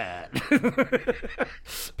want that.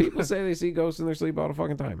 People say they see ghosts in their sleep all the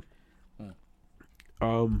fucking time.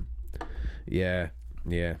 Yeah.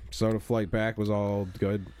 So the flight back was all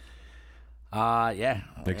good. Yeah.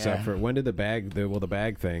 Except for when did the bag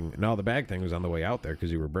thing? No, the bag thing was on the way out there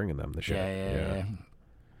because you were bringing them the shit. Yeah.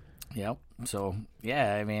 Yep. So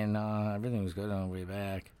yeah, I mean, everything was good on the way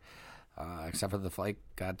back, except for the flight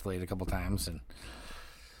got delayed a couple times, and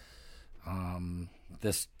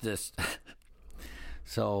this.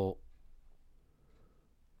 So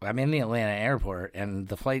I'm in the Atlanta airport, and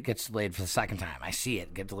the flight gets delayed for the second time. I see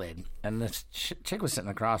it get delayed, and this chick was sitting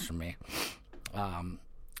across from me.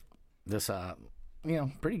 This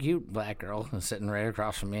pretty cute black girl was sitting right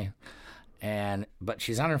across from me, but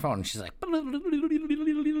she's on her phone and she's like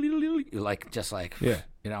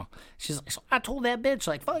she's like, so I told that bitch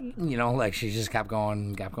like fuck, like she just kept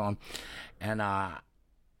going, and I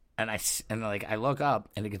look up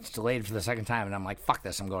and it gets delayed for the second time, and I'm like, fuck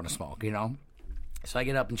this, I'm going to smoke, So I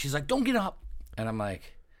get up and she's like, don't get up, and I'm like,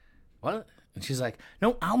 what? And she's like,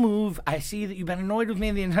 no, I'll move. I see that you've been annoyed with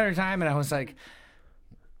me the entire time, and I was like,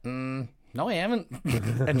 no, I haven't.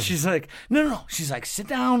 And she's like, no. She's like, sit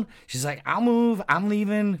down. She's like, I'll move. I'm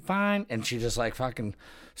leaving. Fine. And she just like fucking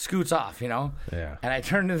scoots off, Yeah. And I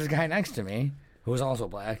turned to this guy next to me who was also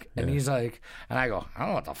black. And he's like, and I go, I don't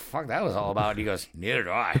know what the fuck that was all about. And he goes, neither do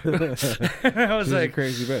I. And I was She's like, a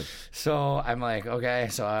crazy bitch. so I'm like, okay.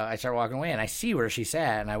 So I start walking away, and I see where she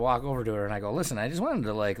sat, and I walk over to her, and I go, listen, I just wanted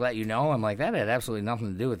to like let you know. I'm like, that had absolutely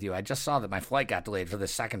nothing to do with you. I just saw that my flight got delayed for the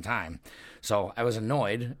second time. So I was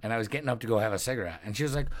annoyed, and I was getting up to go have a cigarette. And she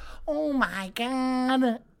was like, oh my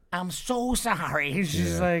God, I'm so sorry.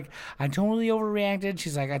 She's like, I totally overreacted.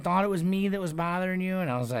 She's like, I thought it was me that was bothering you. And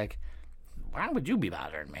I was like, why would you be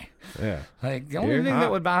bothering me? Yeah. Like, the only You're thing hot.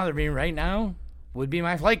 that would bother me right now would be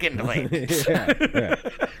my flight getting delayed. Yeah.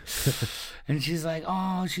 And she's like,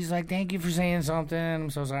 thank you for saying something. I'm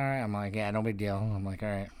so sorry. I'm like, yeah, no big deal. I'm like, all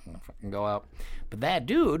right, I'll fucking go out. But that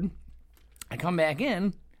dude, I come back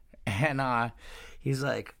in, and he's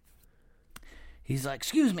like,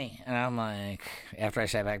 excuse me. And I'm like, after I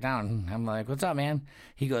sat back down, I'm like, what's up, man?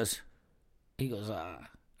 He goes,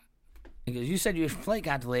 you said your flight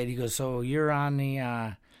got delayed. He goes, so you're on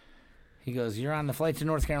the he goes, "You're on the flight to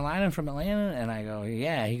North Carolina from Atlanta?" And I go,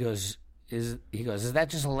 "Yeah." He goes, "Is that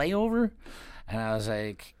just a layover?" And I was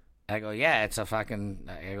like, I go, "Yeah, it's a fucking."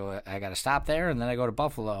 I go, "I got to stop there, and then I go to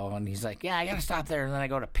Buffalo." And he's like, "Yeah, I got to stop there, and then I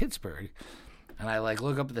go to Pittsburgh." And I like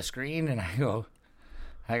look up at the screen, and I go,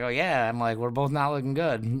 "Yeah." I'm like, "We're both not looking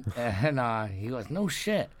good." And he goes, "No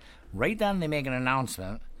shit." Right then, they make an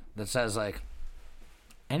announcement that says like,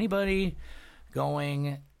 anybody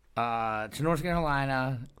going to North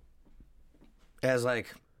Carolina as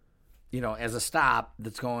like, as a stop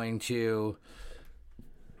that's going to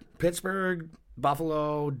Pittsburgh,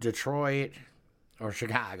 Buffalo, Detroit, or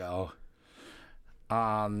Chicago,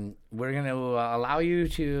 we're going to allow you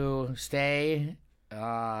to stay.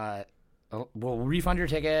 We'll refund your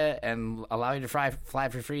ticket and allow you to fly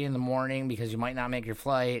for free in the morning because you might not make your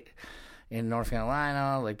flight in North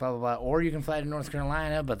Carolina, like blah, blah, blah. Or you can fly to North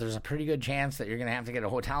Carolina, but there's a pretty good chance that you're going to have to get a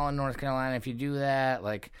hotel in North Carolina if you do that.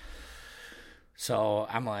 Like, so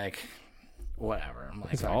I'm like, whatever. I'm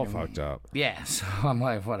like, It's all fucked up. yeah, so I'm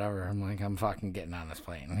like, whatever. I'm like, I'm fucking getting on this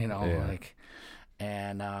plane, Yeah. like,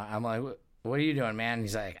 and I'm like, what are you doing, man?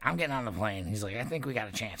 He's like, I'm getting on the plane. He's like, I think we got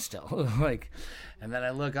a chance still. Like, and then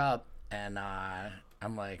I look up and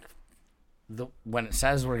I'm like, when it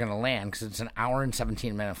says we're going to land, because it's an hour and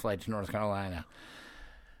 17-minute flight to North Carolina,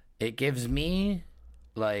 it gives me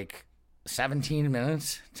like 17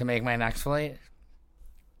 minutes to make my next flight.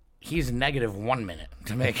 He's negative 1 minute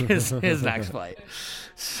to make his next flight.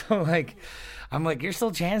 So, like, I'm like, "You're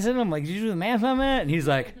still chancing?" I'm like, "Did you do the math on that?" And he's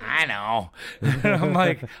like, "I know." And I'm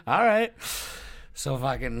like, "All right." So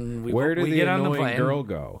fucking, Where did we the get on the annoying plane. girl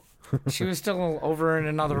go? She was still over in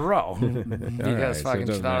another row because so it fucking she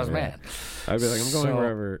doesn't thought I was matter, mad. I'd be like, I'm going So-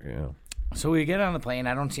 wherever. Yeah. So we get on the plane.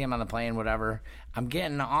 I don't see him on the plane, whatever. I'm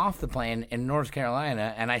getting off the plane in North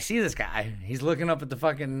Carolina, and I see this guy. He's looking up at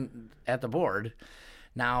the board.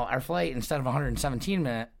 Now, our flight, instead of an hour and 17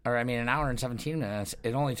 minutes,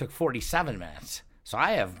 it only took 47 minutes. So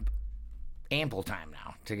I have ample time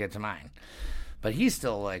now to get to mine. But he's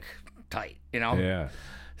still, like, tight, Yeah.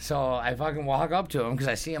 So I fucking walk up to him because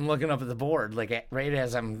I see him looking up at the board, like right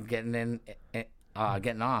as I'm getting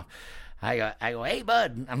off. I go, "Hey,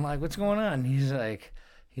 bud." I'm like, "What's going on?" He's like,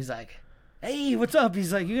 "Hey, what's up?"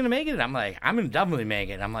 He's like, "You gonna make it?" I'm like, "I'm gonna definitely make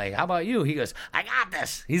it." I'm like, "How about you?" He goes, "I got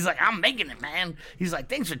this." He's like, "I'm making it, man." He's like,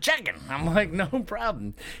 "Thanks for checking." I'm like, "No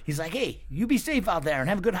problem." He's like, "Hey, you be safe out there and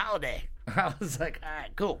have a good holiday." I was like, "All right,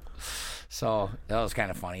 cool." So that was kind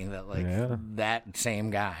of funny that like that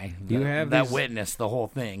same guy have that these witnessed the whole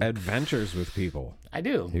thing. Adventures with people. I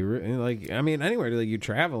do. Anywhere like you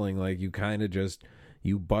traveling, like you kind of just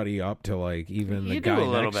you buddy up to like even the You do guy a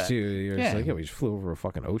little next bit. to you. You're Yeah. just like, we just flew over a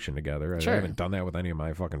fucking ocean together. Sure. I haven't done that with any of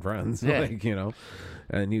my fucking friends. Yeah. Like,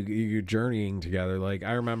 and you're journeying together. Like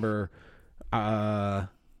I remember,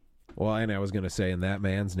 and I was gonna say, and that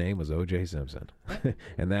man's name was O.J. Simpson,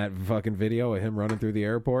 and that fucking video of him running through the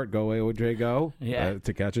airport, "Go away, O.J. go," Yeah.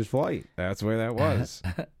 to catch his flight. That's where that was,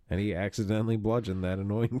 and he accidentally bludgeoned that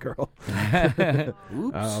annoying girl.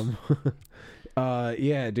 Oops.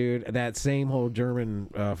 Yeah, dude, that same whole German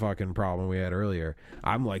fucking problem we had earlier.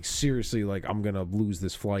 I'm like, seriously, like, I'm gonna lose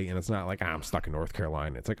this flight, and it's not like I'm stuck in North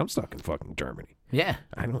Carolina. It's like I'm stuck in fucking Germany. Yeah.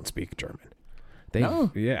 I don't speak German.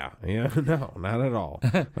 No? Yeah, no, not at all.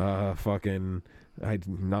 Nothing.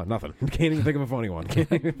 Can't even think of a funny one.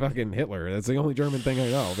 Can't even fucking Hitler. That's the only German thing I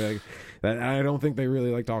know. Like, that I don't think they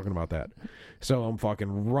really like talking about that. So I'm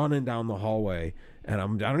fucking running down the hallway, and I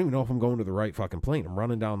don't even know if I'm going to the right fucking plane. I'm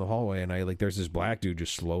running down the hallway, and there's this black dude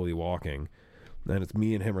just slowly walking. And it's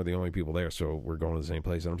me and him are the only people there, so we're going to the same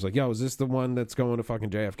place. And I'm just like, "Yo, is this the one that's going to fucking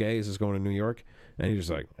JFK? Is this going to New York?" And he's just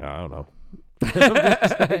like, "I don't know."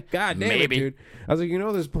 God damn Maybe. it, dude. I was like,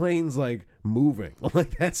 this plane's like moving.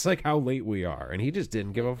 Like, that's like how late we are. And he just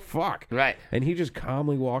didn't give a fuck. Right. And he just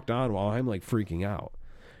calmly walked on while I'm like freaking out.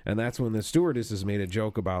 And that's when the stewardesses made a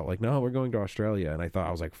joke about like, "No, we're going to Australia." And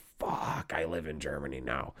I was like, fuck, I live in Germany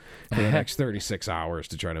now for the next 36 hours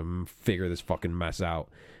to try to figure this fucking mess out.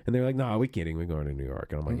 And they're like, "No, we can't. We're going to New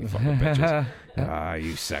York." And I'm like, "You fucking bitches."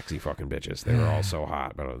 You sexy fucking bitches. They were all so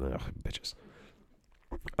hot, but bitches.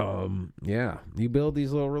 Yeah, you build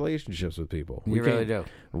these little relationships with people. You really do.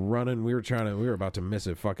 We were about to miss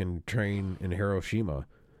a fucking train in Hiroshima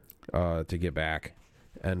to get back,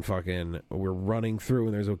 and fucking we're running through,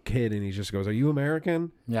 and there's a kid, and he just goes, "Are you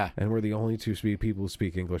American?" Yeah. And we're the only two people who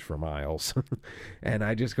speak English for miles. And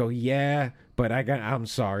I just go, "Yeah, but I'm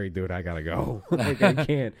sorry, dude, I gotta go." Like, I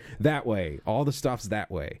can't. That way. All the stuff's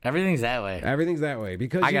that way. Everything's that way. Everything's that way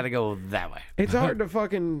because I got to go that way. it's hard to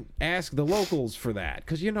fucking ask the locals for that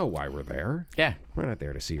because you know why we're there. Yeah. We're not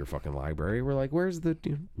there to see your fucking library. We're like, "Where's the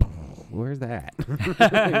Where's that?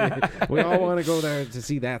 We all want to go there to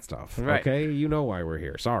see that stuff. Right. Okay? You know why we're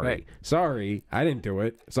here. Sorry. Right. Sorry. I didn't do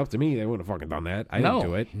it. It's up to me. They wouldn't have fucking done that. I No. didn't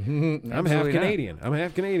do it. I'm half Absolutely not. Canadian. I'm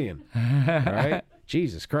half Canadian. All right?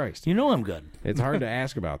 Jesus Christ. You know I'm good. It's hard to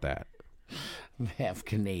ask about that. Half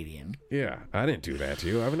Canadian. Yeah, I didn't do that to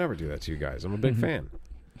you. I would never do that to you guys. I'm a big fan.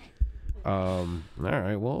 All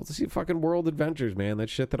right. Well, let's see fucking World Adventures, man. That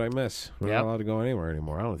shit that I miss. We're Yep. not allowed to go anywhere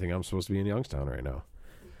anymore. I don't think I'm supposed to be in Youngstown right now.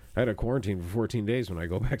 I had a quarantine for 14 days when I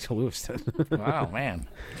go back to Lewiston. Wow, man.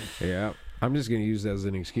 Yeah. I'm just going to use that as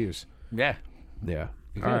an excuse. Yeah. Yeah.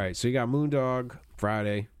 All right. So you got Moondog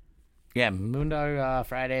Friday. Yeah, Moondog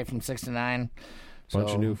Friday from 6 to 9. Bunch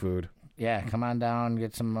So, of new food. Yeah, come on down,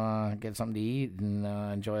 get something to eat, and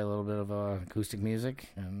enjoy a little bit of acoustic music,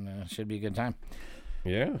 and should be a good time.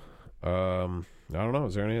 Yeah. I don't know.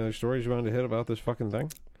 Is there any other stories you wanted to hit about this fucking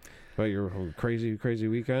thing? About your crazy, crazy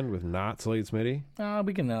weekend with not Slade Smitty?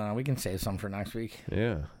 We can save some for next week.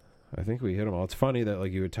 Yeah. I think we hit them all. It's funny that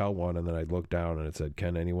like you would tell one and then I'd look down and it said,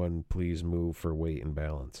 "Can anyone please move for weight and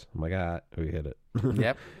balance?" I'm like, we hit it.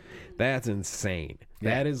 Yep. That's insane.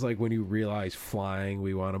 Yeah. That is like when you realize flying,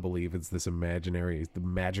 we want to believe it's this imaginary, the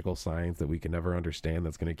magical science that we can never understand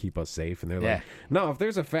that's going to keep us safe. And they're Yeah. like, no, if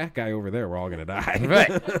there's a fat guy over there, we're all going to die. Right.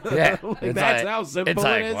 Yeah. Like, that's how simple it's it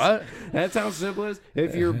like, is. what? That's how simple it is.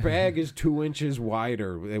 If your bag is 2 inches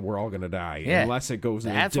wider, we're all going to die. Yeah. Unless it goes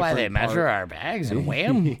in That's a why they different measure part. our bags and weigh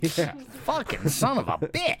them. Yeah. Fucking son of a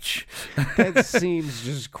bitch. That seems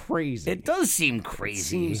just crazy. It does seem It crazy.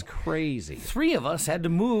 seems crazy. 3 of us had to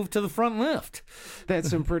move to the front lift. That's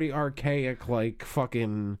some pretty archaic, like,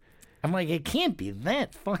 fucking... I'm like, it can't be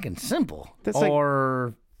that fucking simple. That's like-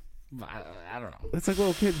 or I don't know. It's like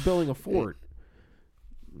little kids building a fort.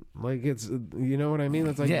 Like, it's... You know what I mean?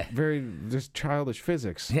 That's like Yeah. very just childish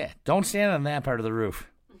physics. Yeah, don't stand on that part of the roof.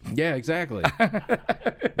 Yeah, exactly.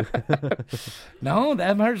 No,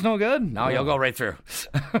 that part's no good. No, you'll go right through.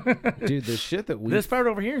 Dude, the shit that we... This part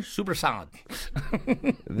over here, super solid.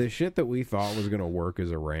 The shit that we thought was going to work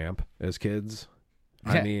as a ramp as kids...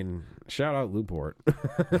 I Yeah. mean, shout out Newport.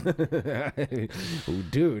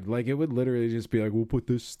 Dude, like it would literally just be like, we'll put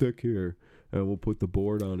this stick here and we'll put the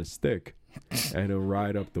board on a stick and it'll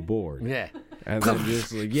ride up the board. Yeah. And then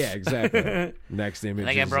just like, yeah, exactly. Next image I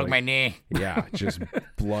think I is broke like, my knee. yeah, just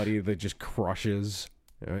bloody that just crushes.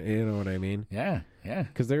 You know what I mean? Yeah, yeah.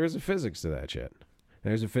 Because there is a physics to that shit.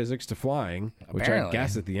 There's a physics to flying, which I Apparently.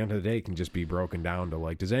 guess at the end of the day can just be broken down to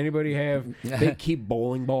like, does anybody have? They keep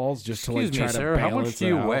bowling balls just to like Excuse try me, to sir. balance How much do it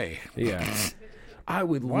you out. weigh? Yeah, I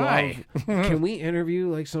would Why? love. Can we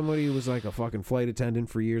interview like somebody who was like a fucking flight attendant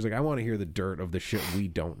for years? Like, I want to hear the dirt of the shit we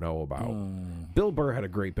don't know about. Bill Burr had a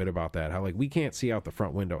great bit about that. How like we can't see out the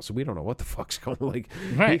front window, so we don't know what the fuck's going. Like,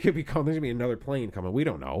 Right. it could be coming. There's gonna be another plane coming. We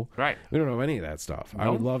don't know. Right. We don't know any of that stuff. I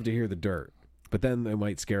No. would love to hear the dirt, but then it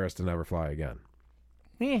might scare us to never fly again.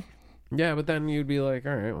 Eh, Yeah, but then you'd be like,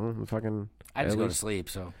 all right, well, fucking. I just at go to least- sleep,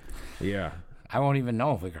 so Yeah, I won't even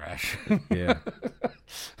know if we crash. yeah.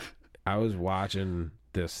 I was watching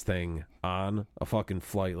this thing on a fucking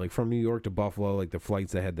flight, like from New York to Buffalo, like the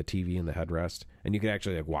flights that had the TV in the headrest, and you could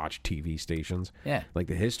actually like watch TV stations. Yeah. Like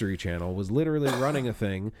the History Channel was literally running a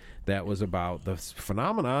thing that was about the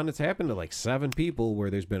phenomenon. It's happened to like 7 people where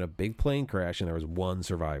there's been a big plane crash and there was 1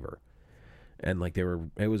 survivor, and like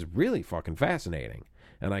it was really fucking fascinating,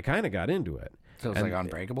 and I kind of got into it. So it's And- like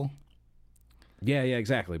Unbreakable. Yeah,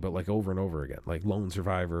 exactly. But like over and over again, like lone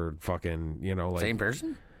survivor, fucking, you know, like Same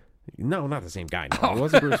person? no, not the same guy. No, it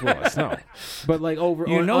wasn't Bruce Willis. No, but like over.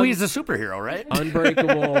 You know un- he's a superhero, right?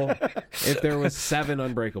 Unbreakable. If there was 7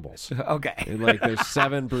 Unbreakables, Okay. like there's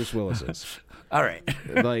 7 Bruce Willises. All right.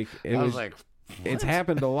 Like it I was. was like, It's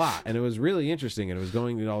happened a lot, and it was really interesting. And it was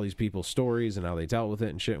going into all these people's stories and how they dealt with it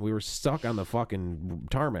and shit. We were stuck on the fucking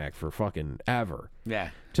tarmac for fucking ever. yeah.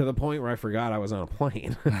 To the point where I forgot I was on a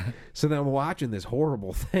plane. So then I'm watching this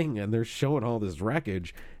horrible thing, and they're showing all this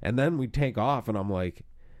wreckage, and then we take off, and I'm like,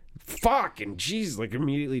 fucking jeez, like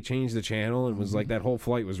immediately changed the channel, and was like, that whole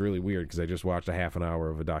flight was really weird because I just watched a half an hour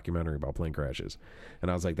of a documentary about plane crashes, and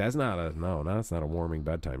I was like, that's not a warming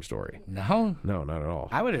bedtime story. No, No, not at all.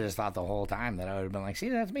 I would have just thought the whole time that I would have been like, see,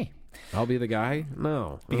 that's me. I'll be the guy?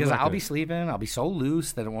 No. I'm Because not I'll gonna- be sleeping. I'll be so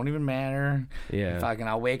loose that it won't even matter. Yeah. Fucking,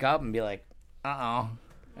 I'll wake up and be like, uh-oh.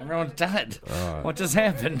 Everyone's dead. What just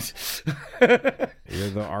happened? You're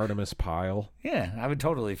the Artemis Pyle. Yeah, I would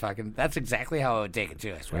totally fucking... That's exactly how I would take it,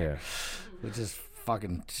 too, I swear. Yeah. Which is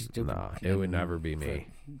fucking stupid. Nah, it would never be me.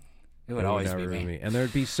 It would always be never me. And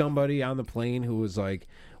there'd be somebody on the plane who was like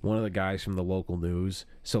one of the guys from the local news.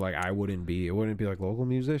 So like it wouldn't be like local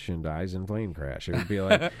musician dies in plane crash. It would be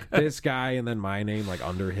like this guy and then my name like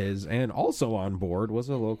under his, and also on board was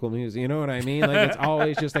a local musician. You know what I mean? Like it's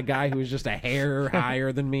always just a guy who's just a hair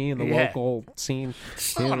higher than me in the Yeah. local scene.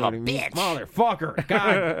 Son You know of what a I mean? bitch. Motherfucker.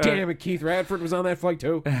 God damn it. Keith Radford was on that flight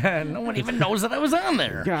too. No one even knows that I was on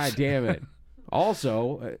there. God damn it.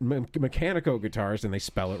 Also, mechanical guitars, and they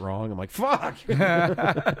spell it wrong. I'm like, fuck.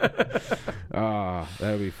 That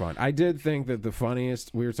would be fun. I did think that the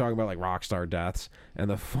funniest, we were talking about like rock star deaths, and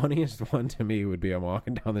the funniest one to me would be I'm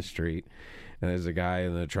walking down the street, and there's a guy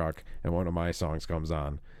in the truck, and one of my songs comes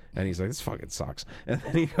on. And he's like, this fucking sucks. And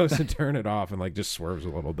then he goes to turn it off and like just swerves a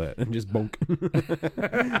little bit and just bonk.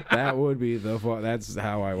 That would be the fun. That's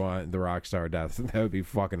how I want the rock star death. That would be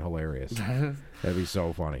fucking hilarious. That'd be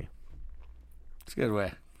so funny. It's a good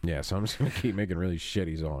way. Yeah, so I'm just going to keep making really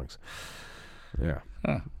shitty songs. Yeah.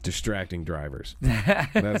 Distracting drivers.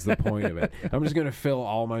 That's the point of it. I'm just going to fill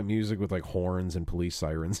all my music with like horns and police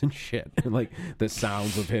sirens and shit. And like the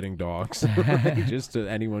sounds of hitting dogs. Like, just to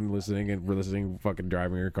anyone listening, fucking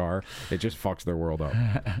driving your car, it just fucks their world up.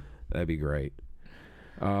 That'd be great.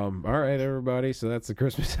 All right, everybody. So that's the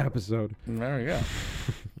Christmas episode. There we go.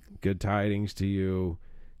 Good tidings to you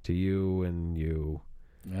and you.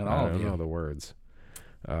 And I all of don't you. know the words.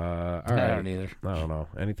 All I right. don't either. I don't know.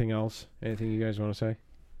 Anything else? Anything you guys want to say?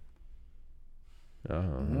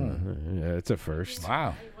 Yeah, it's a first.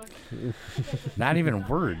 Wow. Not even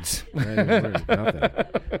words.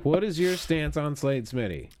 Nothing. What is your stance on Slade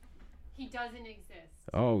Smitty? He doesn't exist.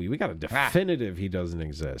 Oh, we got a definitive he doesn't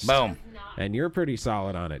exist. Boom. Does not. And you're pretty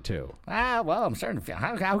solid on it, too. Well, I'm starting to feel.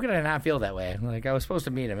 How could I not feel that way? Like, I was supposed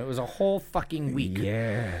to meet him. It was a whole fucking week.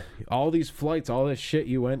 Yeah. All these flights, all this shit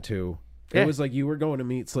you went to. Yeah. It was like you were going to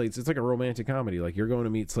meet Slade. It's like a romantic comedy. Like you're going to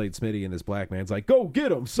meet Slade Smitty, and this black man's like, "Go get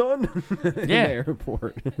him, son!" In the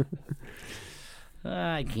airport.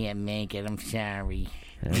 I can't make it. I'm sorry.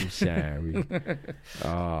 I'm sorry.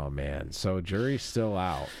 Oh man. So jury's still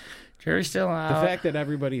out. Jury's still The out. fact that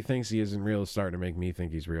everybody thinks he isn't real is starting to make me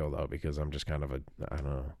think he's real, though, because I'm just kind of I don't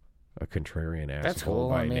know, a contrarian asshole That's cool.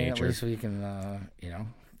 by I mean, nature. at least we can,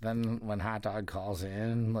 then when Hot Dog calls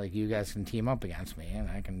in, like, you guys can team up against me, and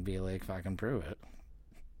I can be like, fucking prove it.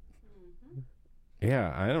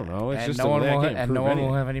 Yeah, I don't know. It's And just no one I will, can't and prove no one will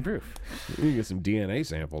anything. have any proof. You can get some DNA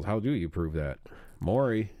samples. How do you prove that?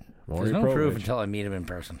 Maury There's no proof Provich. until I meet him in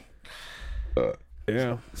person.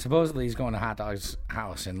 Yeah. Supposedly, he's going to Hot Dog's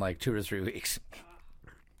house in like 2 to 3 weeks.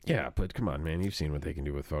 Yeah, but come on, man. You've seen what they can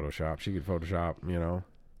do with Photoshop. She could Photoshop,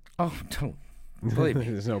 Oh, don't. Believe me.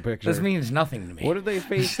 There's no picture. This means nothing to me. What if they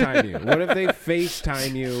FaceTime you? What if they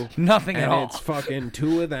FaceTime you Nothing at and all. it's fucking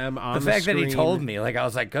two of them on The fact that he screen told me, like, I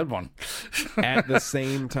was like, good one. at the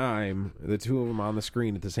same time, the two of them on the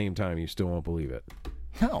screen at the same time, you still won't believe it.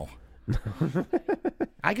 No.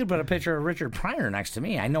 I could put a picture of Richard Pryor next to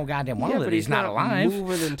me. I know goddamn well that but he's not alive.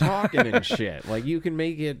 moving and talking and shit. Like you can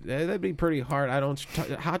make it. That'd be pretty hard.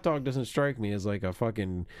 Hot Dog doesn't strike me as like a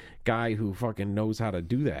fucking guy who fucking knows how to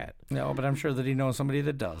do that. No, but I'm sure that he knows somebody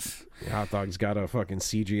that does. Hot Dog's got a fucking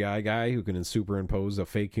CGI guy who can superimpose a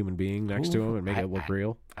fake human being next to him and make it look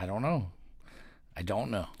real. I don't know. I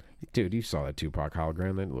don't know. Dude, you saw that Tupac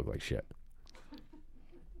hologram. That looked like shit.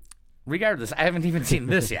 Regardless, I haven't even seen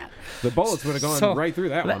this yet. The bullets would have gone So, right through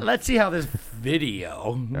that one. Let's see how this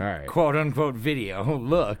video, right. quote unquote video,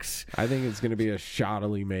 looks. I think it's going to be a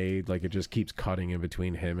shoddily made, like it just keeps cutting in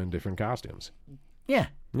between him and different costumes. Yeah.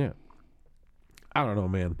 Yeah. I don't know,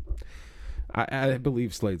 man. I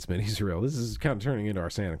believe Slade Smitty's real. This is kind of turning into our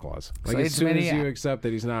Santa Claus. Like Slade as soon as Smitty, you yeah. accept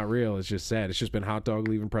that he's not real, it's just sad. It's just been Hot Dog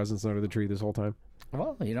leaving presents under the tree this whole time.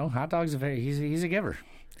 Well, Hot Dog's he's a giver.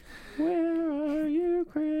 Where are you,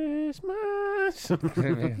 Christmas?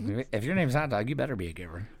 If your name's Hot Dog, you better be a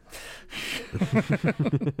giver.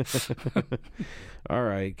 All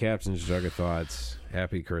right, Captain's Jug of Thoughts.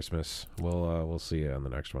 Happy Christmas. We'll see you on the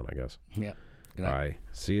next one, I guess. Yeah. Good All night. right.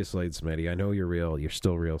 See you, Slade Smitty. I know you're real. You're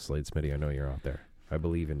still real, Slade Smitty. I know you're out there. I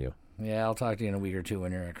believe in you. Yeah, I'll talk to you in a week or two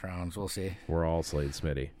when you're at Crowns. We'll see. We're all Slade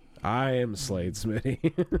Smitty. I am Slade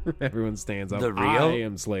Smitty. Everyone stands up. The real? I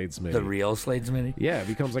am Slade Smitty. The real Slade Smitty? Yeah, it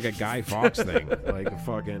becomes like a Guy Fawkes thing. Like a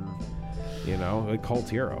fucking, a cult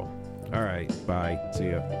hero. All right. Bye.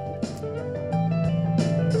 See ya.